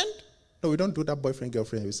 boyfriend? No, we don't do that boyfriend,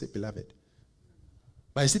 girlfriend. We say beloved.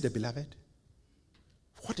 But is it the beloved?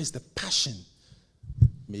 What is the passion?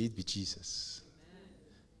 May it be Jesus.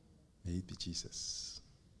 May it be Jesus.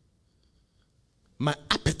 My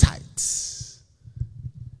appetites.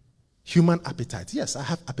 Human appetite. Yes, I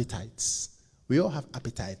have appetites. We all have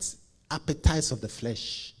appetites. Appetites of the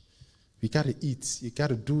flesh. You got to eat. You got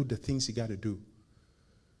to do the things you got to do.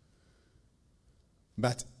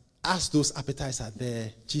 But as those appetites are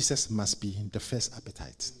there, Jesus must be the first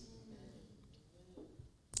appetite.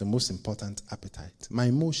 The most important appetite. My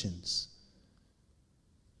emotions.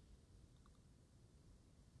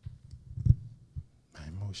 My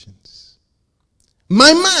emotions.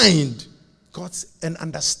 My mind. God's an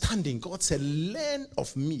understanding. God said, learn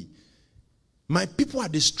of me. My people are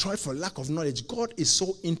destroyed for lack of knowledge. God is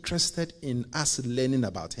so interested in us learning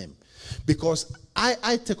about him. Because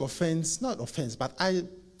I take offense, not offense, but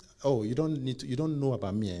you don't know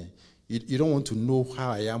about me. Eh? You don't want to know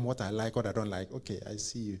how I am, what I like, what I don't like. Okay, I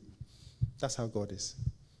see you. That's how God is.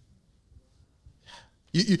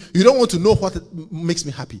 You don't want to know what makes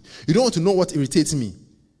me happy. You don't want to know what irritates me.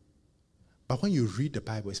 But when you read the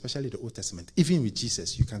Bible, especially the Old Testament, even with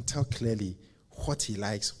Jesus, you can tell clearly what he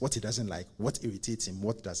likes, what he doesn't like, what irritates him,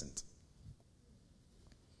 what doesn't.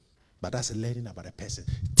 But that's learning about a person.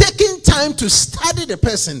 Taking time to study the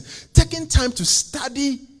person. Taking time to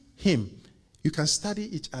study him. You can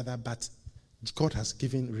study each other, but God has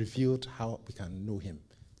revealed how we can know him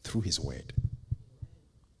through his word.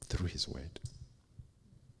 Through his word.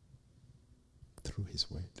 Through his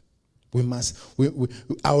word. We must,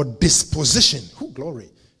 our disposition. Glory.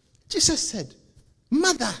 Jesus said,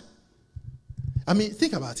 Mother. I mean,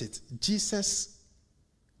 think about it. Jesus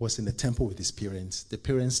was in the temple with his parents. The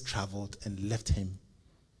parents traveled and left him.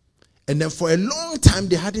 And then for a long time,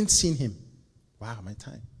 they hadn't seen him. Wow, my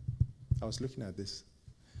time. I was looking at this.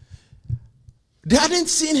 They hadn't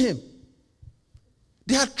seen him.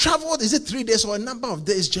 They had traveled, is it 3 days or a number of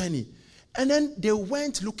days journey? And then they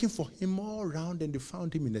went looking for him all around and they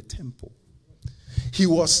found him in the temple. He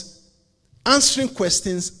was answering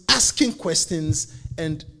questions, asking questions,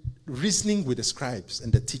 and reasoning with the scribes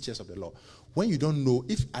and the teachers of the law. When you don't know,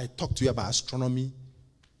 if I talk to you about astronomy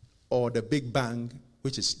or the Big Bang,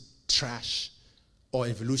 which is trash, or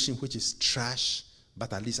evolution, which is trash,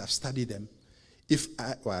 but at least I've studied them.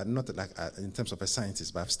 Not like in terms of a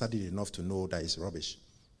scientist, but I've studied enough to know that it's rubbish.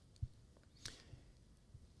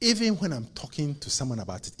 Even when I'm talking to someone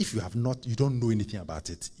about it, if you don't know anything about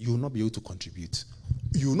it, you will not be able to contribute.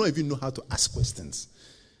 You will not even know how to ask questions.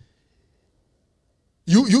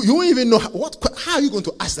 You won't even know how are you going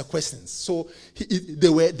to ask the questions. So they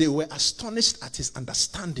were astonished at his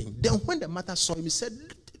understanding. Then when the mother saw him, he said,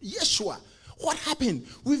 Yeshua, what happened?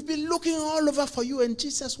 We've been looking all over for you. And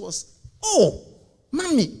Jesus was,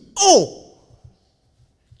 mommy,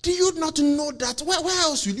 do you not know that? Where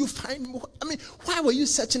else will you find me? I mean, why were you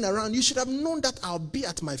searching around? You should have known that I'll be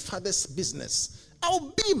at my father's business. I'll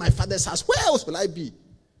be in my father's house. Where else will I be?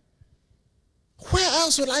 Where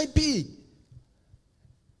else will I be?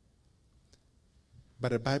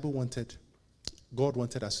 But the Bible God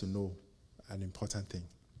wanted us to know an important thing.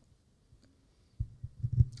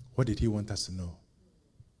 What did he want us to know?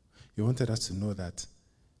 He wanted us to know that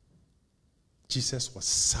Jesus was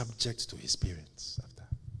subject to his parents after.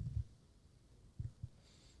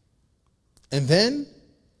 And then,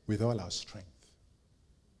 with all our strength.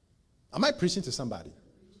 Am I preaching to somebody?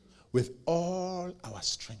 With all our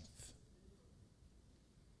strength.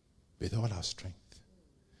 With all our strength.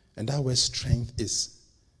 And that word strength is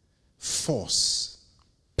force,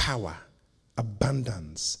 power,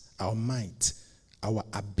 abundance, our might, our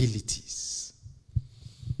abilities.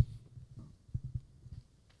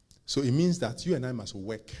 So it means that you and I must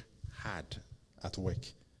work hard at work.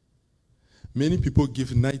 Many people give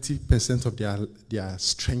 90% of their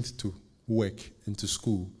strength to work and to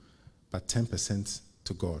school, but 10%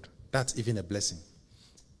 to God. That's even a blessing.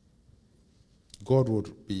 God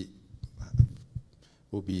would be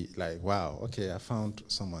like, wow, okay, I found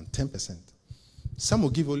someone, 10%. Some will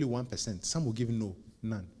give only 1%. Some will give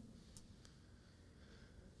none.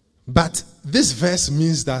 But this verse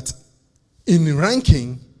means that in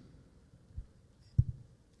ranking,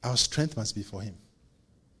 our strength must be for him.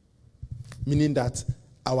 Meaning that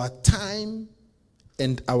our time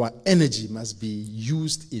and our energy must be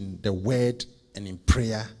used in the word and in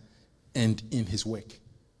prayer and in his work.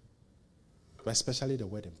 But especially the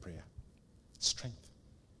word and prayer. Strength.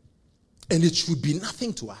 And it should be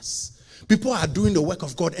nothing to us. People are doing the work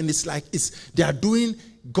of God and it's like they are doing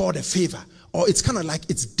God a favor. Or it's kind of like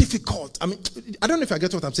it's difficult. I mean, I don't know if I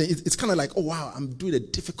get what I'm saying. It's kind of like, oh wow, I'm doing a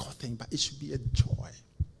difficult thing, but it should be a joy.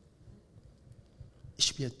 It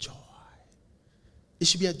should be a joy. It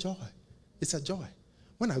should be a joy. It's a joy.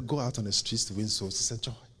 When I go out on the streets to win souls, it's a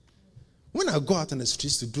joy. When I go out on the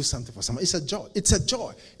streets to do something for someone, it's a joy. It's a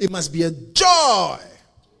joy. It must be a joy.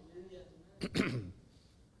 It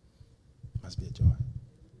must be a joy.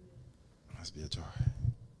 It must be a joy.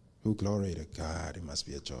 Oh, glory to God. It must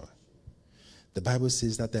be a joy. The Bible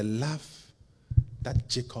says that the love that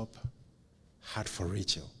Jacob had for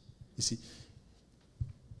Rachel. You see,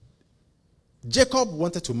 Jacob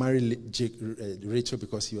wanted to marry Rachel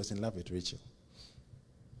because he was in love with Rachel.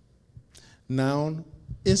 Now,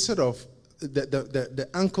 instead of the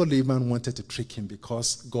uncle Laban wanted to trick him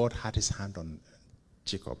because God had his hand on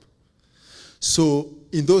Jacob. So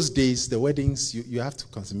in those days, the weddings, you have to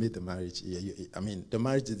consummate the marriage. The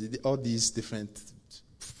marriage, all these different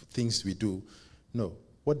things we do. No,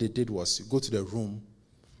 what they did was you go to the room,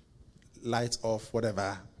 lights off,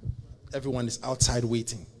 whatever. Everyone is outside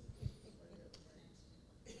waiting.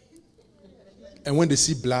 And when they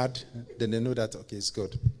see blood, then they know that, okay, it's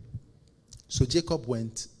good. So Jacob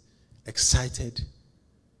went excited.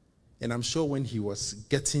 And I'm sure when he was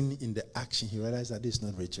getting in the action, he realized that this is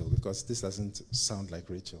not Rachel because this doesn't sound like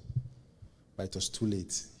Rachel. But it was too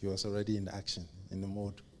late. He was already in the action, in the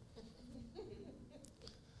mode.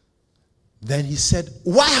 Then he said,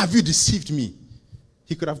 why have you deceived me?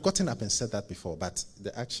 He could have gotten up and said that before, but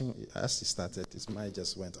the action, as he started, his mind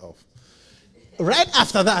just went off. Right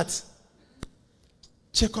after that,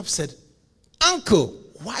 Jacob said, Uncle,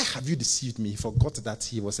 why have you deceived me? He forgot that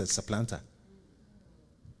he was a supplanter.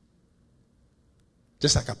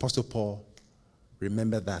 Just like Apostle Paul,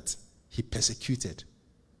 remember that he persecuted.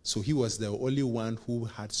 So he was the only one who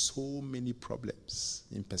had so many problems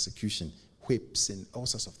in persecution, whips and all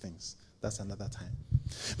sorts of things. That's another time.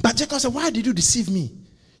 But Jacob said, why did you deceive me?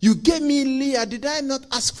 You gave me Leah. Did I not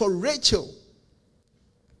ask for Rachel?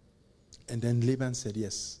 And then Laban said,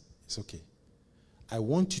 yes, it's okay. I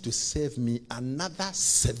want you to serve me another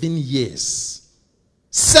 7 years.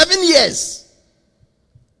 7 years.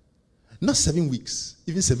 Not 7 weeks.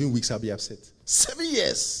 Even 7 weeks I'll be upset. 7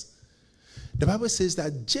 years. The Bible says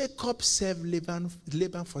that Jacob served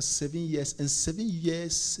Laban for 7 years, and 7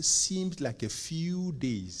 years seemed like a few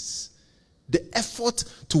days. The effort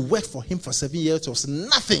to work for him for 7 years was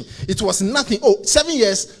nothing. It was nothing. 7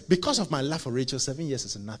 years, because of my love for Rachel, 7 years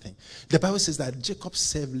is nothing. The Bible says that Jacob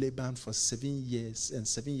served Laban for 7 years, and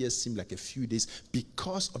 7 years seemed like a few days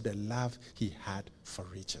because of the love he had for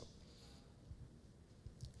Rachel.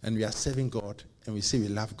 And we are serving God, and we say we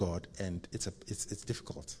love God, and it's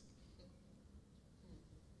difficult.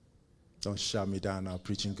 Don't shout me down now,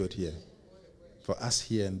 preaching good here. For us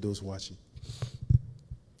here and those watching.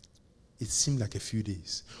 It seemed like a few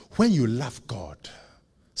days. When you love God,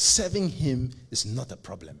 serving him is not a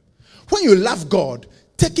problem. When you love God,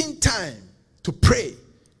 taking time to pray,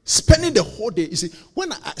 spending the whole day. You see,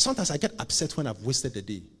 sometimes I get upset when I've wasted the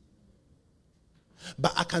day.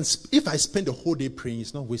 But if I spend the whole day praying,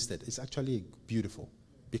 it's not wasted. It's actually beautiful.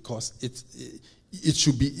 Because that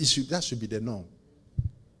should be the norm.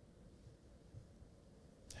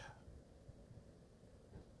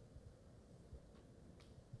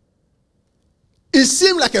 It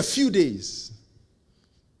seemed like a few days.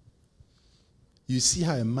 You see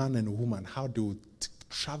how a man and a woman, how they would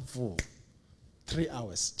travel 3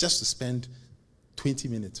 hours just to spend 20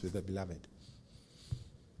 minutes with their beloved.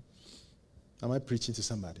 Am I preaching to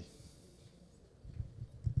somebody?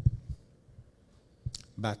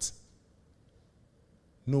 But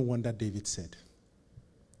no wonder David said,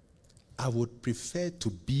 I would prefer to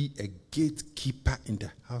be a gatekeeper in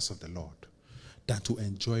the house of the Lord than to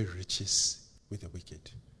enjoy riches with the wicked.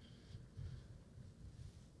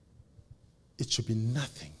 It should be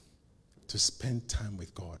nothing to spend time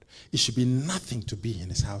with God. It should be nothing to be in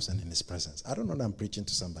his house and in his presence. I don't know that I'm preaching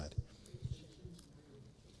to somebody.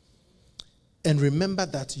 And remember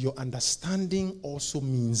that your understanding also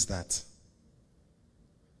means that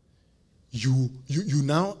you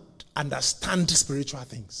now understand spiritual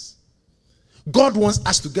things. God wants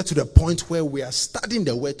us to get to the point where we are studying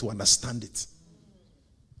the word to understand it.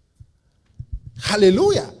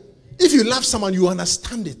 Hallelujah. If you love someone, you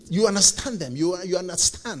understand it. You understand them. You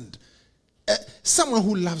understand. Someone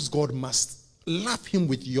who loves God must love him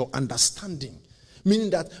with your understanding. Meaning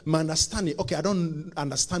that my understanding, okay, I don't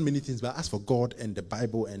understand many things, but as for God and the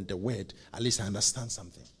Bible and the word, at least I understand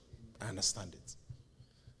something. I understand it.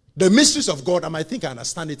 The mysteries of God, I might think I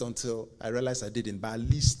understand it until I realize I didn't, but at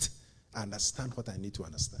least I understand what I need to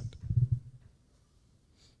understand.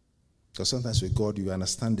 Because sometimes with God, you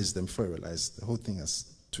understand this, then before you realize the whole thing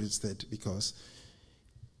has twisted. Because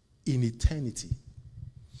in eternity,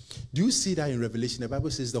 do you see that in Revelation? The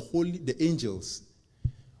Bible says the angels,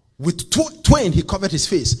 with twain he covered his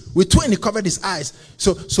face, with twain he covered his eyes.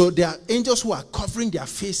 So there are angels who are covering their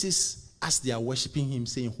faces as they are worshiping him,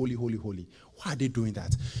 saying, holy, holy, holy. Why are they doing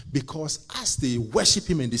that? Because as they worship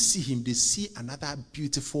him and they see another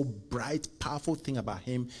beautiful, bright, powerful thing about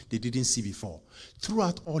him they didn't see before.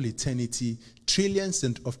 Throughout all eternity, trillions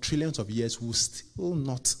of years will still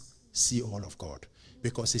not see all of God.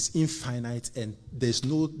 Because it's infinite and there's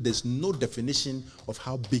no definition of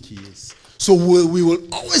how big he is. So we will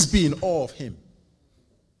always be in awe of him.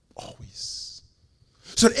 Always.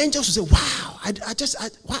 So the angels will say, wow, I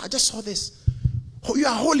just saw this. Oh, you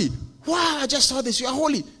are holy. Wow, I just saw this. You are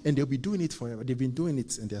holy. And they'll be doing it forever. They've been doing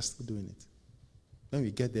it and they're still doing it. When we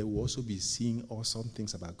get there, we'll also be seeing awesome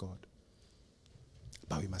things about God.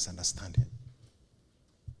 But we must understand him.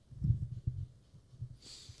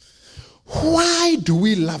 Why do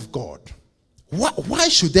we love God? Why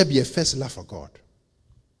should there be a first love for God?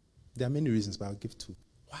 There are many reasons, but I'll give two.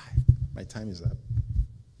 Why? My time is up.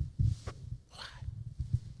 Why?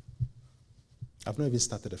 I've not even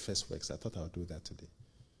started the first works. I thought I would do that today.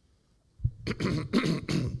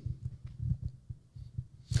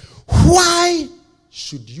 Why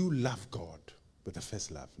should you love God with the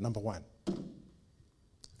first love? Number one,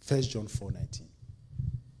 1 John 4:19.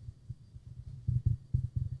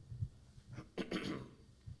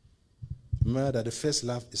 Remember that the first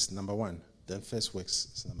love is number one, then first works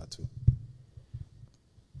is number two.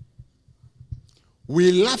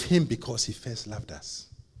 We love him because he first loved us.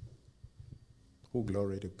 Oh,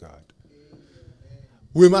 glory to God.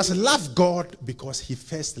 We must love God because he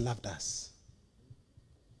first loved us.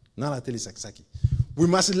 Now I tell you, Saksaki. We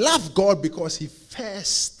must love God because he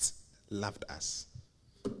first loved us.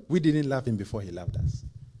 We didn't love him before he loved us.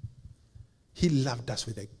 He loved us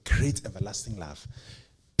with a great everlasting love.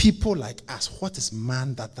 People like us, what is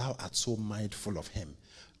man that thou art so mindful of him?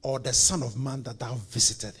 Or the son of man that thou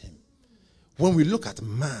visited him? When we look at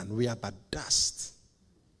man, we are but dust.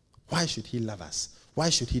 Why should he love us?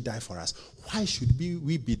 Why should he die for us? Why should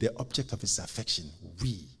we be the object of his affection?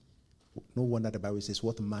 We. No wonder the Bible says,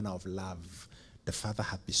 what manner of love the Father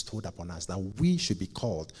hath bestowed upon us, that we should be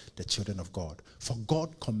called the children of God. For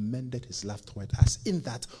God commended his love toward us, in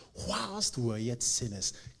that whilst we were yet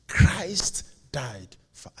sinners, Christ died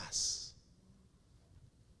for us.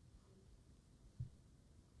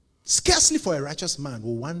 Scarcely for a righteous man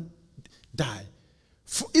will one die.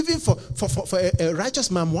 Even for a righteous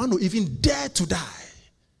man, one will even dare to die.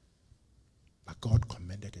 But God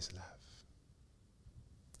commended his love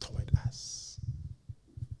toward us,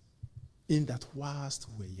 in that whilst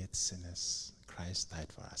we were yet sinners, Christ died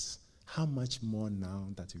for us. How much more now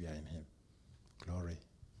that we are in him? Glory.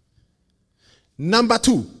 Number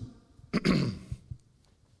 2.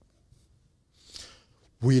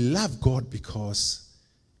 We love God because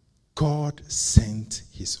God sent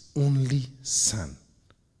his only Son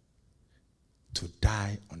to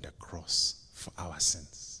die on the cross for our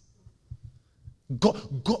sins.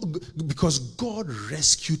 Because God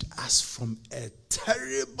rescued us from a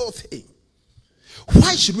terrible thing.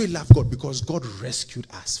 Why should we love God? Because God rescued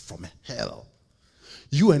us from hell.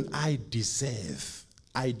 You and I deserve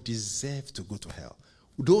to go to hell.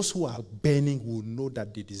 Those who are burning will know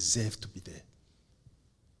that they deserve to be there.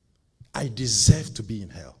 I deserve to be in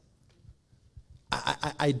hell.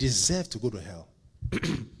 I deserve to go to hell.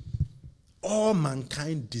 All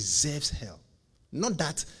mankind deserves hell. Not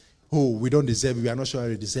that, we don't deserve it, we are not sure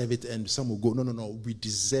we deserve it, and some will go. No. We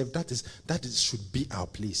deserve, that should be our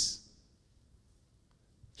place.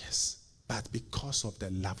 Yes. But because of the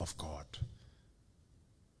love of God.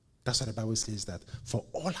 That's what the Bible says, that for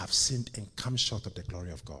all have sinned and come short of the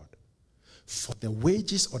glory of God. For the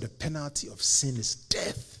wages or the penalty of sin is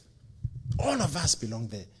death. All of us belong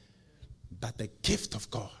there. But the gift of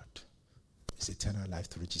God is eternal life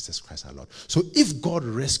through Jesus Christ our Lord. So if God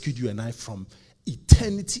rescued you and I from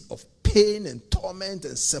eternity of pain and torment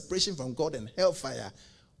and separation from God and hellfire,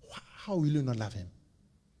 how will you not love him?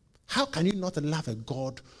 How can you not love a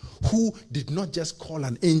God who did not just call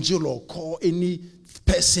an angel or call any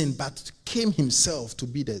person, but came himself to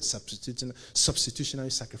be the substitutionary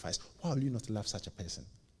sacrifice? Why will you not love such a person?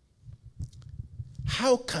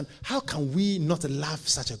 How can we not love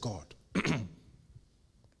such a God?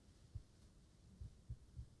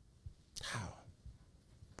 How?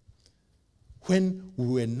 When we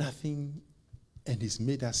were nothing and he's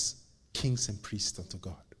made us kings and priests unto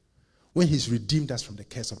God. When he's redeemed us from the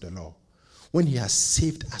curse of the law. When he has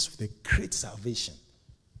saved us with a great salvation.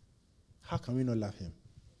 How can we not love him?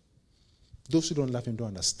 Those who don't love him don't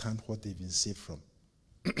understand what they've been saved from.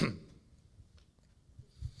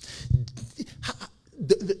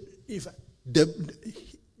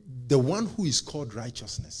 The one who is called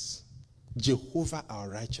righteousness, Jehovah our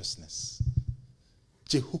righteousness,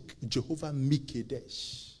 Jehovah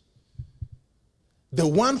Mikadesh, the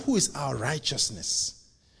one who is our righteousness,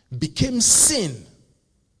 became sin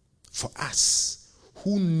for us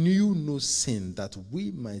who knew no sin, that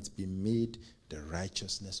we might be made the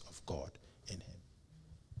righteousness of God in him.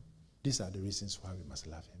 These are the reasons why we must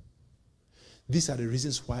love him. These are the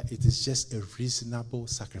reasons why it is just a reasonable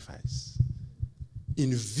sacrifice.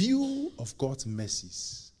 In view of God's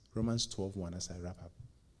mercies, Romans 12:1, as I wrap up.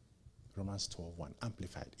 Romans 12:1,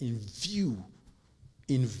 amplified. In view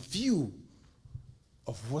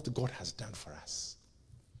of what God has done for us,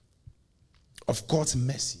 of God's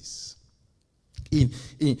mercies,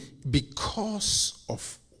 because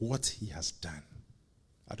of what he has done.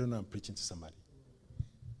 I don't know, I'm preaching to somebody.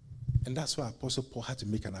 And that's why Apostle Paul had to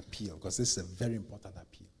make an appeal, because this is a very important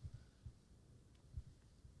appeal.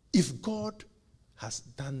 If God has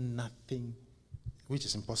done nothing, which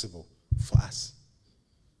is impossible for us,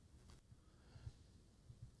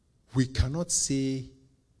 we cannot say,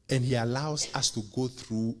 and he allows us to go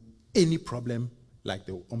through any problem like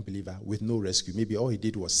the unbeliever with no rescue. Maybe all he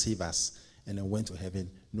did was save us and then went to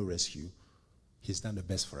heaven, no rescue. He's done the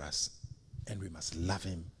best for us, and we must love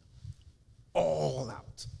him all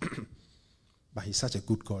out. But he's such a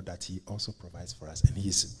good God that he also provides for us, and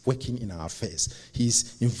he's working in our affairs.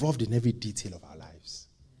 He's involved in every detail of our lives.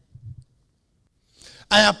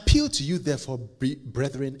 I appeal to you, therefore,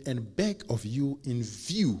 brethren, and beg of you in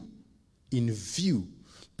view,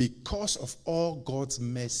 because of all God's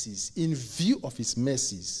mercies, in view of his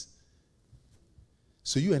mercies.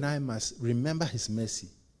 So you and I must remember his mercy,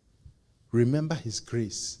 remember his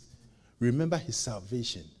grace, remember his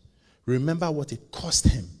salvation, remember what it cost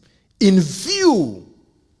him, in view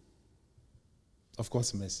of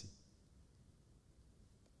God's mercy.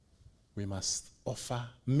 We must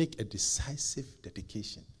make a decisive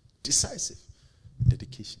dedication. Decisive.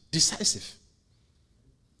 Dedication. Decisive.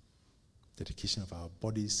 Dedication of our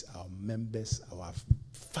bodies, our members, our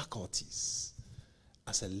faculties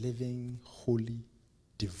as a living, holy,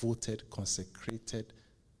 devoted, consecrated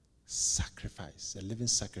sacrifice, a living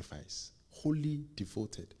sacrifice, holy,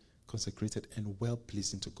 devoted, consecrated, and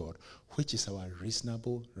well-pleasing to God, which is our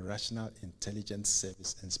reasonable, rational, intelligent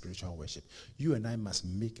service and spiritual worship. You and I must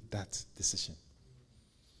make that decision.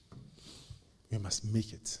 We must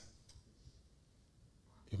make it.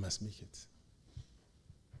 We must make it.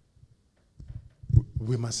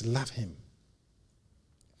 We must love him.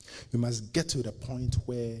 We must get to the point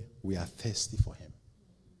where we are thirsty for him.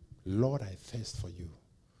 Lord, I thirst for you.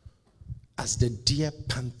 As the deer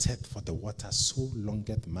panteth for the water, so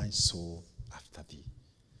longeth my soul after thee.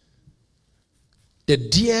 The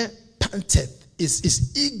deer panteth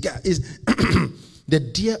is eager, is the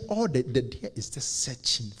deer, the deer is just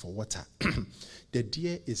searching for water. The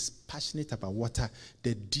deer is passionate about water.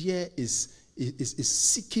 The deer is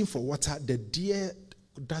seeking for water. The deer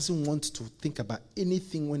doesn't want to think about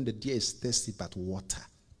anything when the deer is thirsty but water.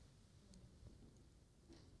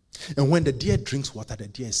 And when the deer drinks water, the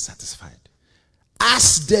deer is satisfied.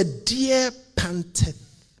 As the deer panteth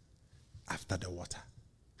after the water,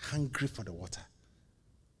 hungry for the water.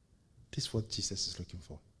 This is what Jesus is looking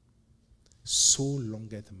for. So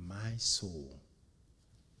longeth my soul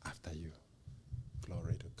after you.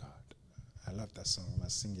 Glory to God. I love that song. I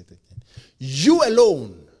must sing it again. You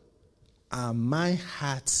alone are my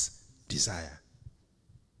heart's desire.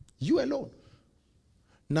 You alone.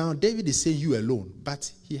 Now, David is saying you alone, but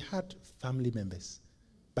he had family members.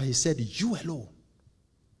 But he said, you alone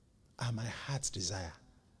are my heart's desire.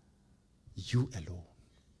 You alone.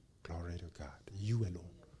 Glory to God. You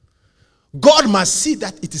alone. God must see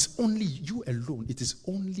that it is only you alone. It is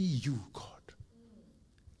only you, God.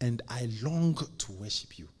 And I long to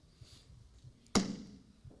worship you. I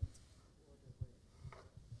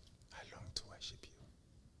long to worship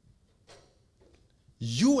you.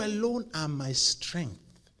 You alone are my strength.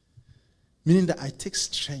 Meaning that I take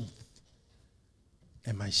strength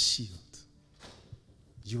and my shield.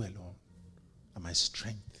 You alone are my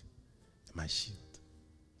strength and my shield.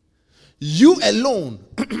 You alone,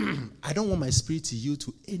 I don't want my spirit to yield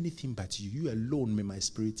to anything but you. You alone may my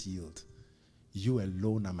spirit yield. You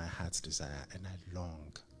alone are my heart's desire, and I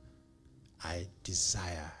long, I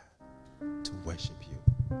desire to worship you.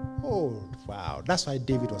 Oh, wow. That's why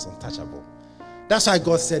David was untouchable. That's why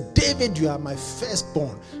God said, David, you are my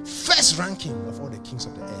firstborn, first ranking of all the kings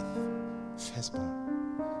of the earth. Firstborn.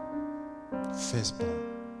 Firstborn.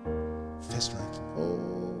 First ranking.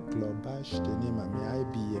 Oh, Globash, the name of may I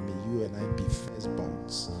be, may you and I be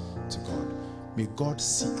firstborns to God. May God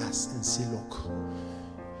see us and say, look,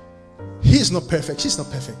 he is not perfect, she's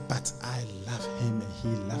not perfect, but I love him and he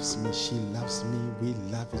loves me, she loves me, we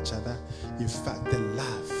love each other. In fact, the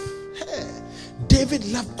love. Hey, David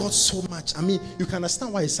loved God so much. I mean, you can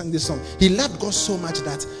understand why he sang this song. He loved God so much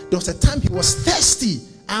that there was a time he was thirsty.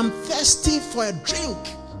 I'm thirsty for a drink.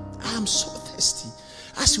 I am so thirsty.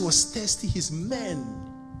 As he was thirsty, his men,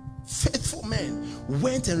 faithful men,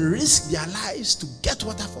 went and risked their lives to get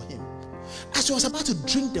water for him. As he was about to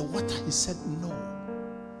drink the water, he said, no,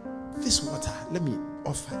 this water, let me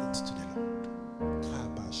offer it to the Lord.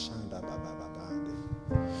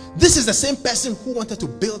 This is the same person who wanted to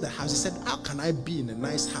build a house. He said, how can I be in a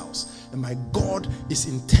nice house? And my God is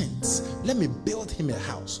in tents. Let me build him a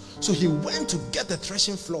house. So he went to get the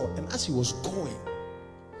threshing floor. And as he was going,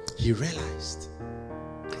 he realized,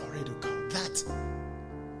 glory to God, that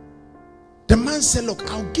the man said, look,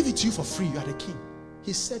 I'll give it to you for free. You are the king.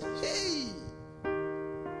 He said, hey,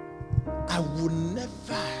 I will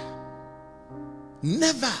never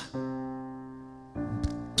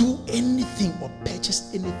do anything or purchase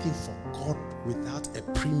anything for God without a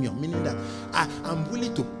premium, meaning that I'm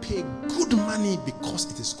willing to pay good money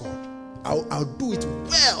because it is God. I'll do it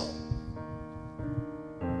well.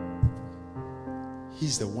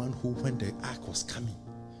 He's the one who, when the ark was coming,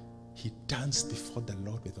 he danced before the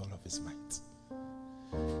Lord with all of his might.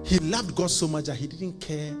 He loved God so much that he didn't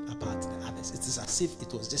care about the others. It is as if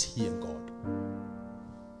it was just he and God.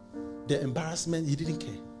 The embarrassment, he didn't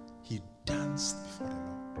care. He danced before the Lord.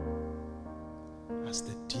 As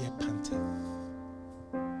the deer panteth,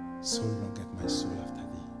 so longeth my soul after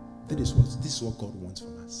thee. This is what God wants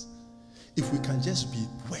from us. If we can just be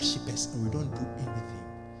worshippers and we don't do anything,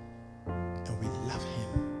 and we love him,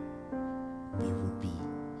 we will be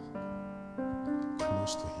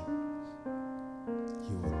close to him.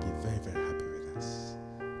 He will be very, very happy with us.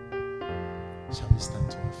 Shall we stand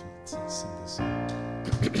to our feet and sing this song?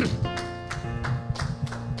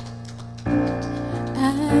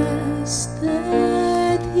 As the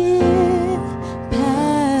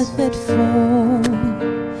foam.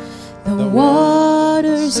 The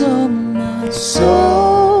waters of my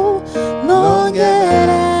soul long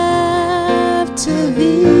after thee.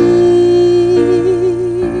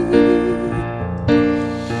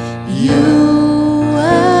 You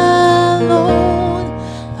alone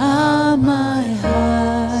are my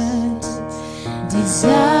heart's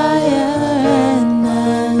desire, and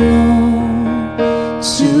I long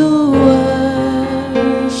to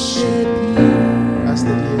worship you.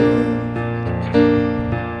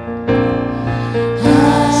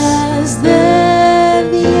 As the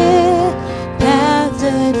deer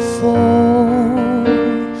panted for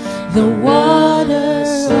the water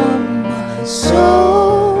of my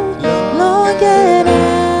soul, longing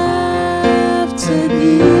after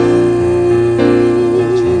thee.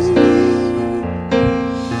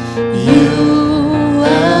 You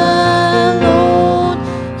alone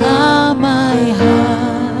are my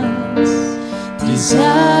heart's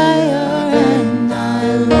desire, and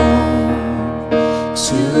I long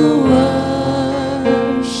to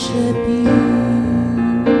worship you.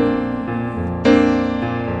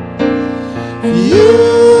 And you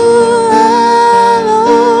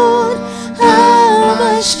alone are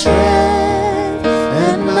my strength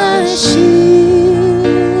and my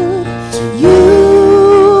shield. You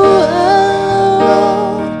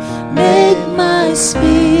alone make my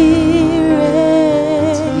spirit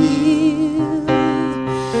yield.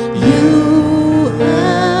 You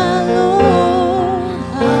alone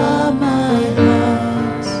are my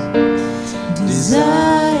heart's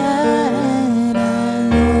desire, and I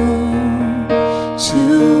long to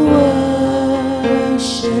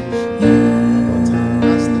worship you.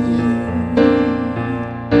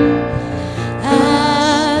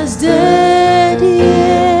 As the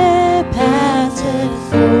deer panted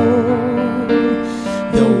for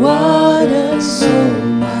the waters of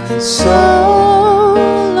my soul,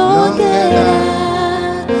 longing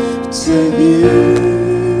after thee.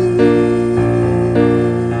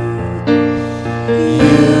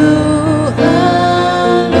 You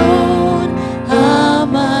alone are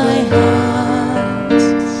my heart's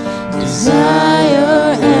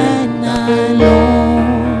desire, and I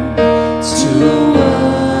long to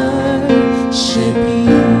worship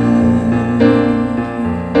you.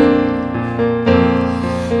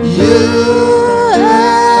 You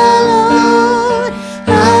alone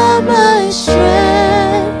are my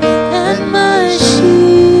strength and my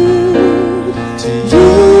shield.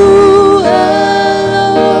 You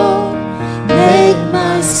alone make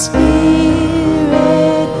my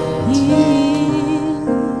spirit yield.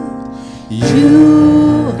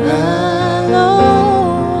 You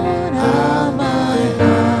alone are my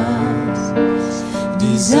heart's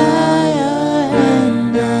desire,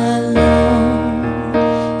 and I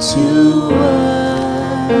long to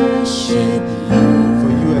worship you.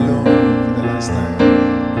 for you alone for the last time.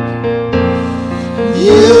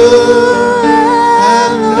 You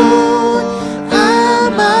alone are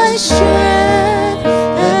my strength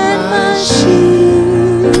and my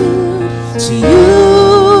shield. To you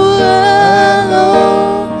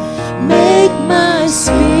alone make my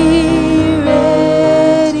spirit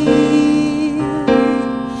yield.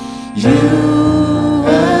 You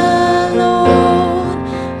alone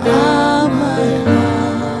are my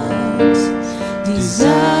heart's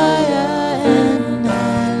desire, and I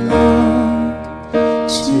long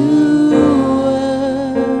to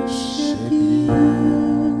worship you.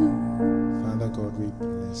 Father God, we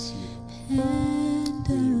bless you. And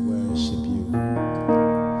We worship you.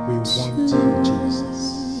 We want you, Jesus.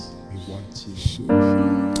 We want you. worship We you,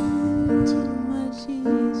 want you. my We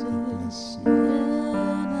Jesus. bless you.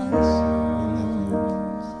 And I We love long you.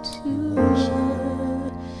 to We worship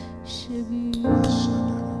you. worship you.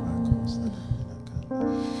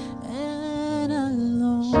 And I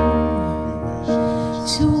long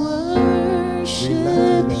to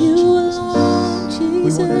worship you alone,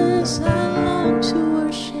 Jesus. I long to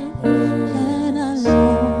worship, and I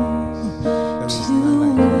long to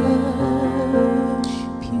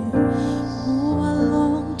worship you. Oh, I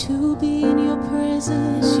long to be in your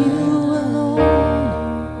presence, you alone,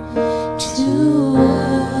 to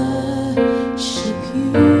worship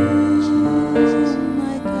you,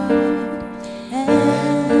 my God.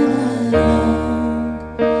 And I long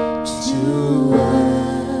to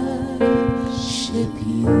worship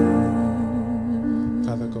you.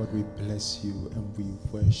 Father God, we bless you and we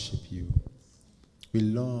worship you. We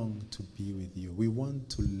long to be with you. We want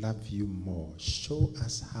to love you more. Show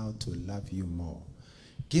us how to love you more.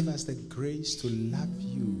 Give us the grace to love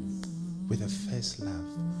you with a first love.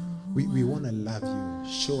 We want to love you.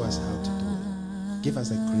 Show us how to do it. Give us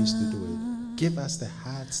the grace to do it. Give us the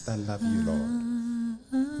hearts that love you, Lord.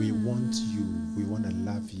 We want you. We want to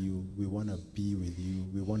love you. We want to be with you.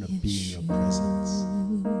 We want to be in your presence.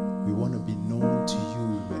 We want to be known to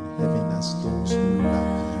you in heaven as those who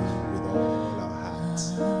love you with all our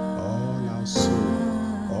hearts, all our soul,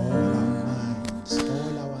 all our minds,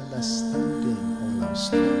 all our understanding, all our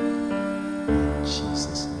strength. In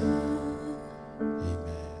Jesus' name.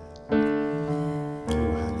 Amen. Oh,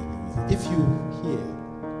 hallelujah. If you're here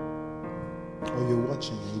or you're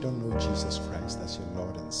watching and you don't know Jesus Christ as your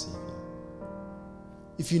Lord and Savior,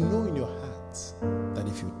 if you know in your heart that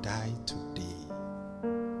if you die today,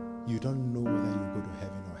 you don't know whether you go to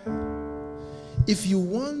heaven or hell. If you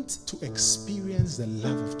want to experience the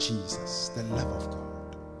love of Jesus, the love of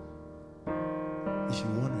God, if you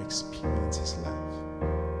want to experience His love,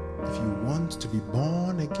 if you want to be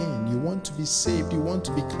born again, you want to be saved, you want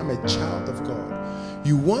to become a child of God,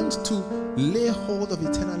 you want to lay hold of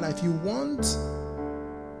eternal life, you want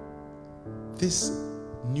this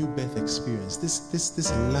new birth experience,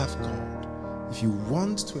 this love God, if you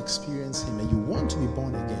want to experience Him and you want to be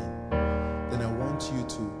born again, then I want you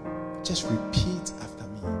to just repeat after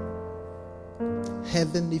me.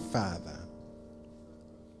 Heavenly Father,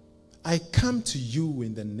 I come to you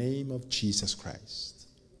in the name of Jesus Christ.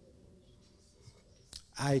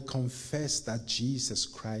 I confess that Jesus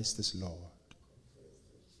Christ is Lord.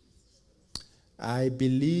 I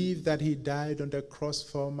believe that He died on the cross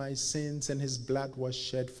for my sins and His blood was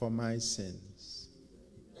shed for my sins.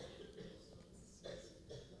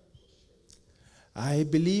 I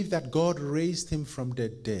believe that God raised Him from the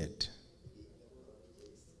dead.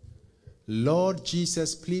 Lord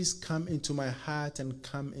Jesus, please come into my heart and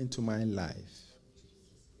come into my life.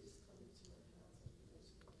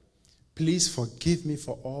 Please forgive me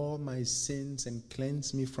for all my sins and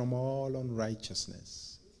cleanse me from all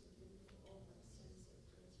unrighteousness.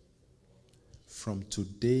 From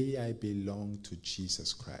today, I belong to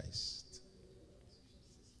Jesus Christ.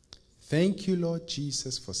 Thank you, Lord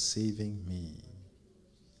Jesus, for saving me.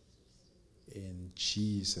 In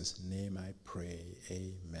Jesus' name I pray.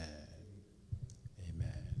 Amen.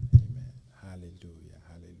 Amen. Amen. Hallelujah.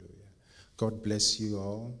 Hallelujah. God bless you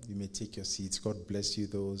all. You may take your seats. God bless you,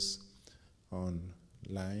 those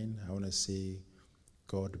online. I want to say,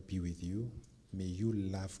 God be with you. May you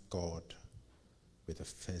love God with the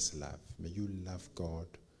first love. May you love God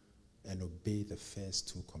and obey the first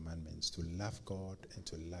two commandments, to love God and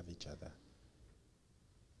to love each other.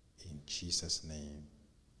 In Jesus' name,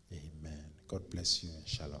 amen. God bless you and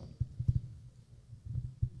shalom.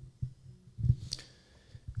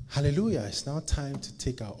 Hallelujah. It's now time to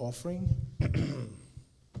take our offering.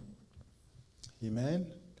 Amen.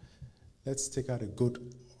 Let's take out a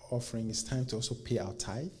good offering. It's time to also pay our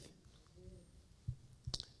tithe.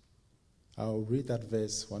 I'll read that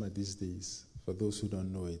verse one of these days for those who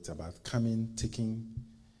don't know it, about coming, taking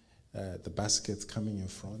the basket, coming in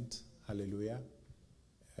front. Hallelujah.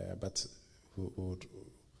 But we'll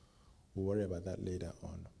worry about that later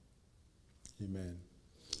on. Amen.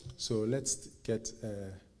 So let's get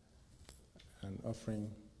an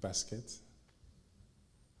offering basket.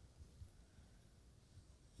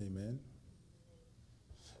 Amen.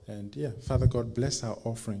 And yeah, Father God, bless our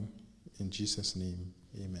offering in Jesus' name.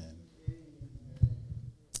 Amen.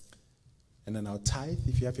 And then our tithe,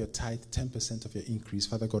 if you have your tithe, 10% of your increase,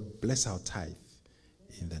 Father God, bless our tithe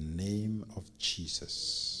in the name of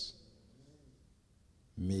Jesus.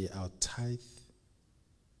 May our tithe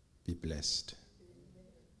be blessed.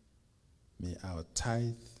 May our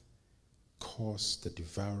tithe cause the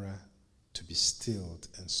devourer to be stilled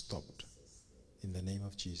and stopped in the name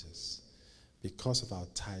of Jesus. Because of our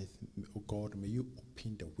tithe, oh God, may you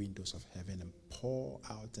open the windows of heaven and pour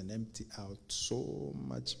out and empty out so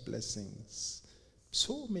much blessings,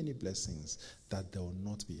 so many blessings, that there will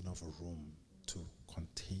not be enough room to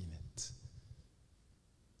contain it.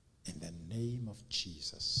 In the name of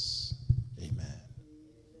Jesus, amen.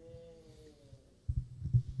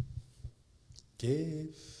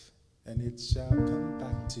 Give, and it shall come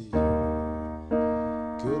back to you.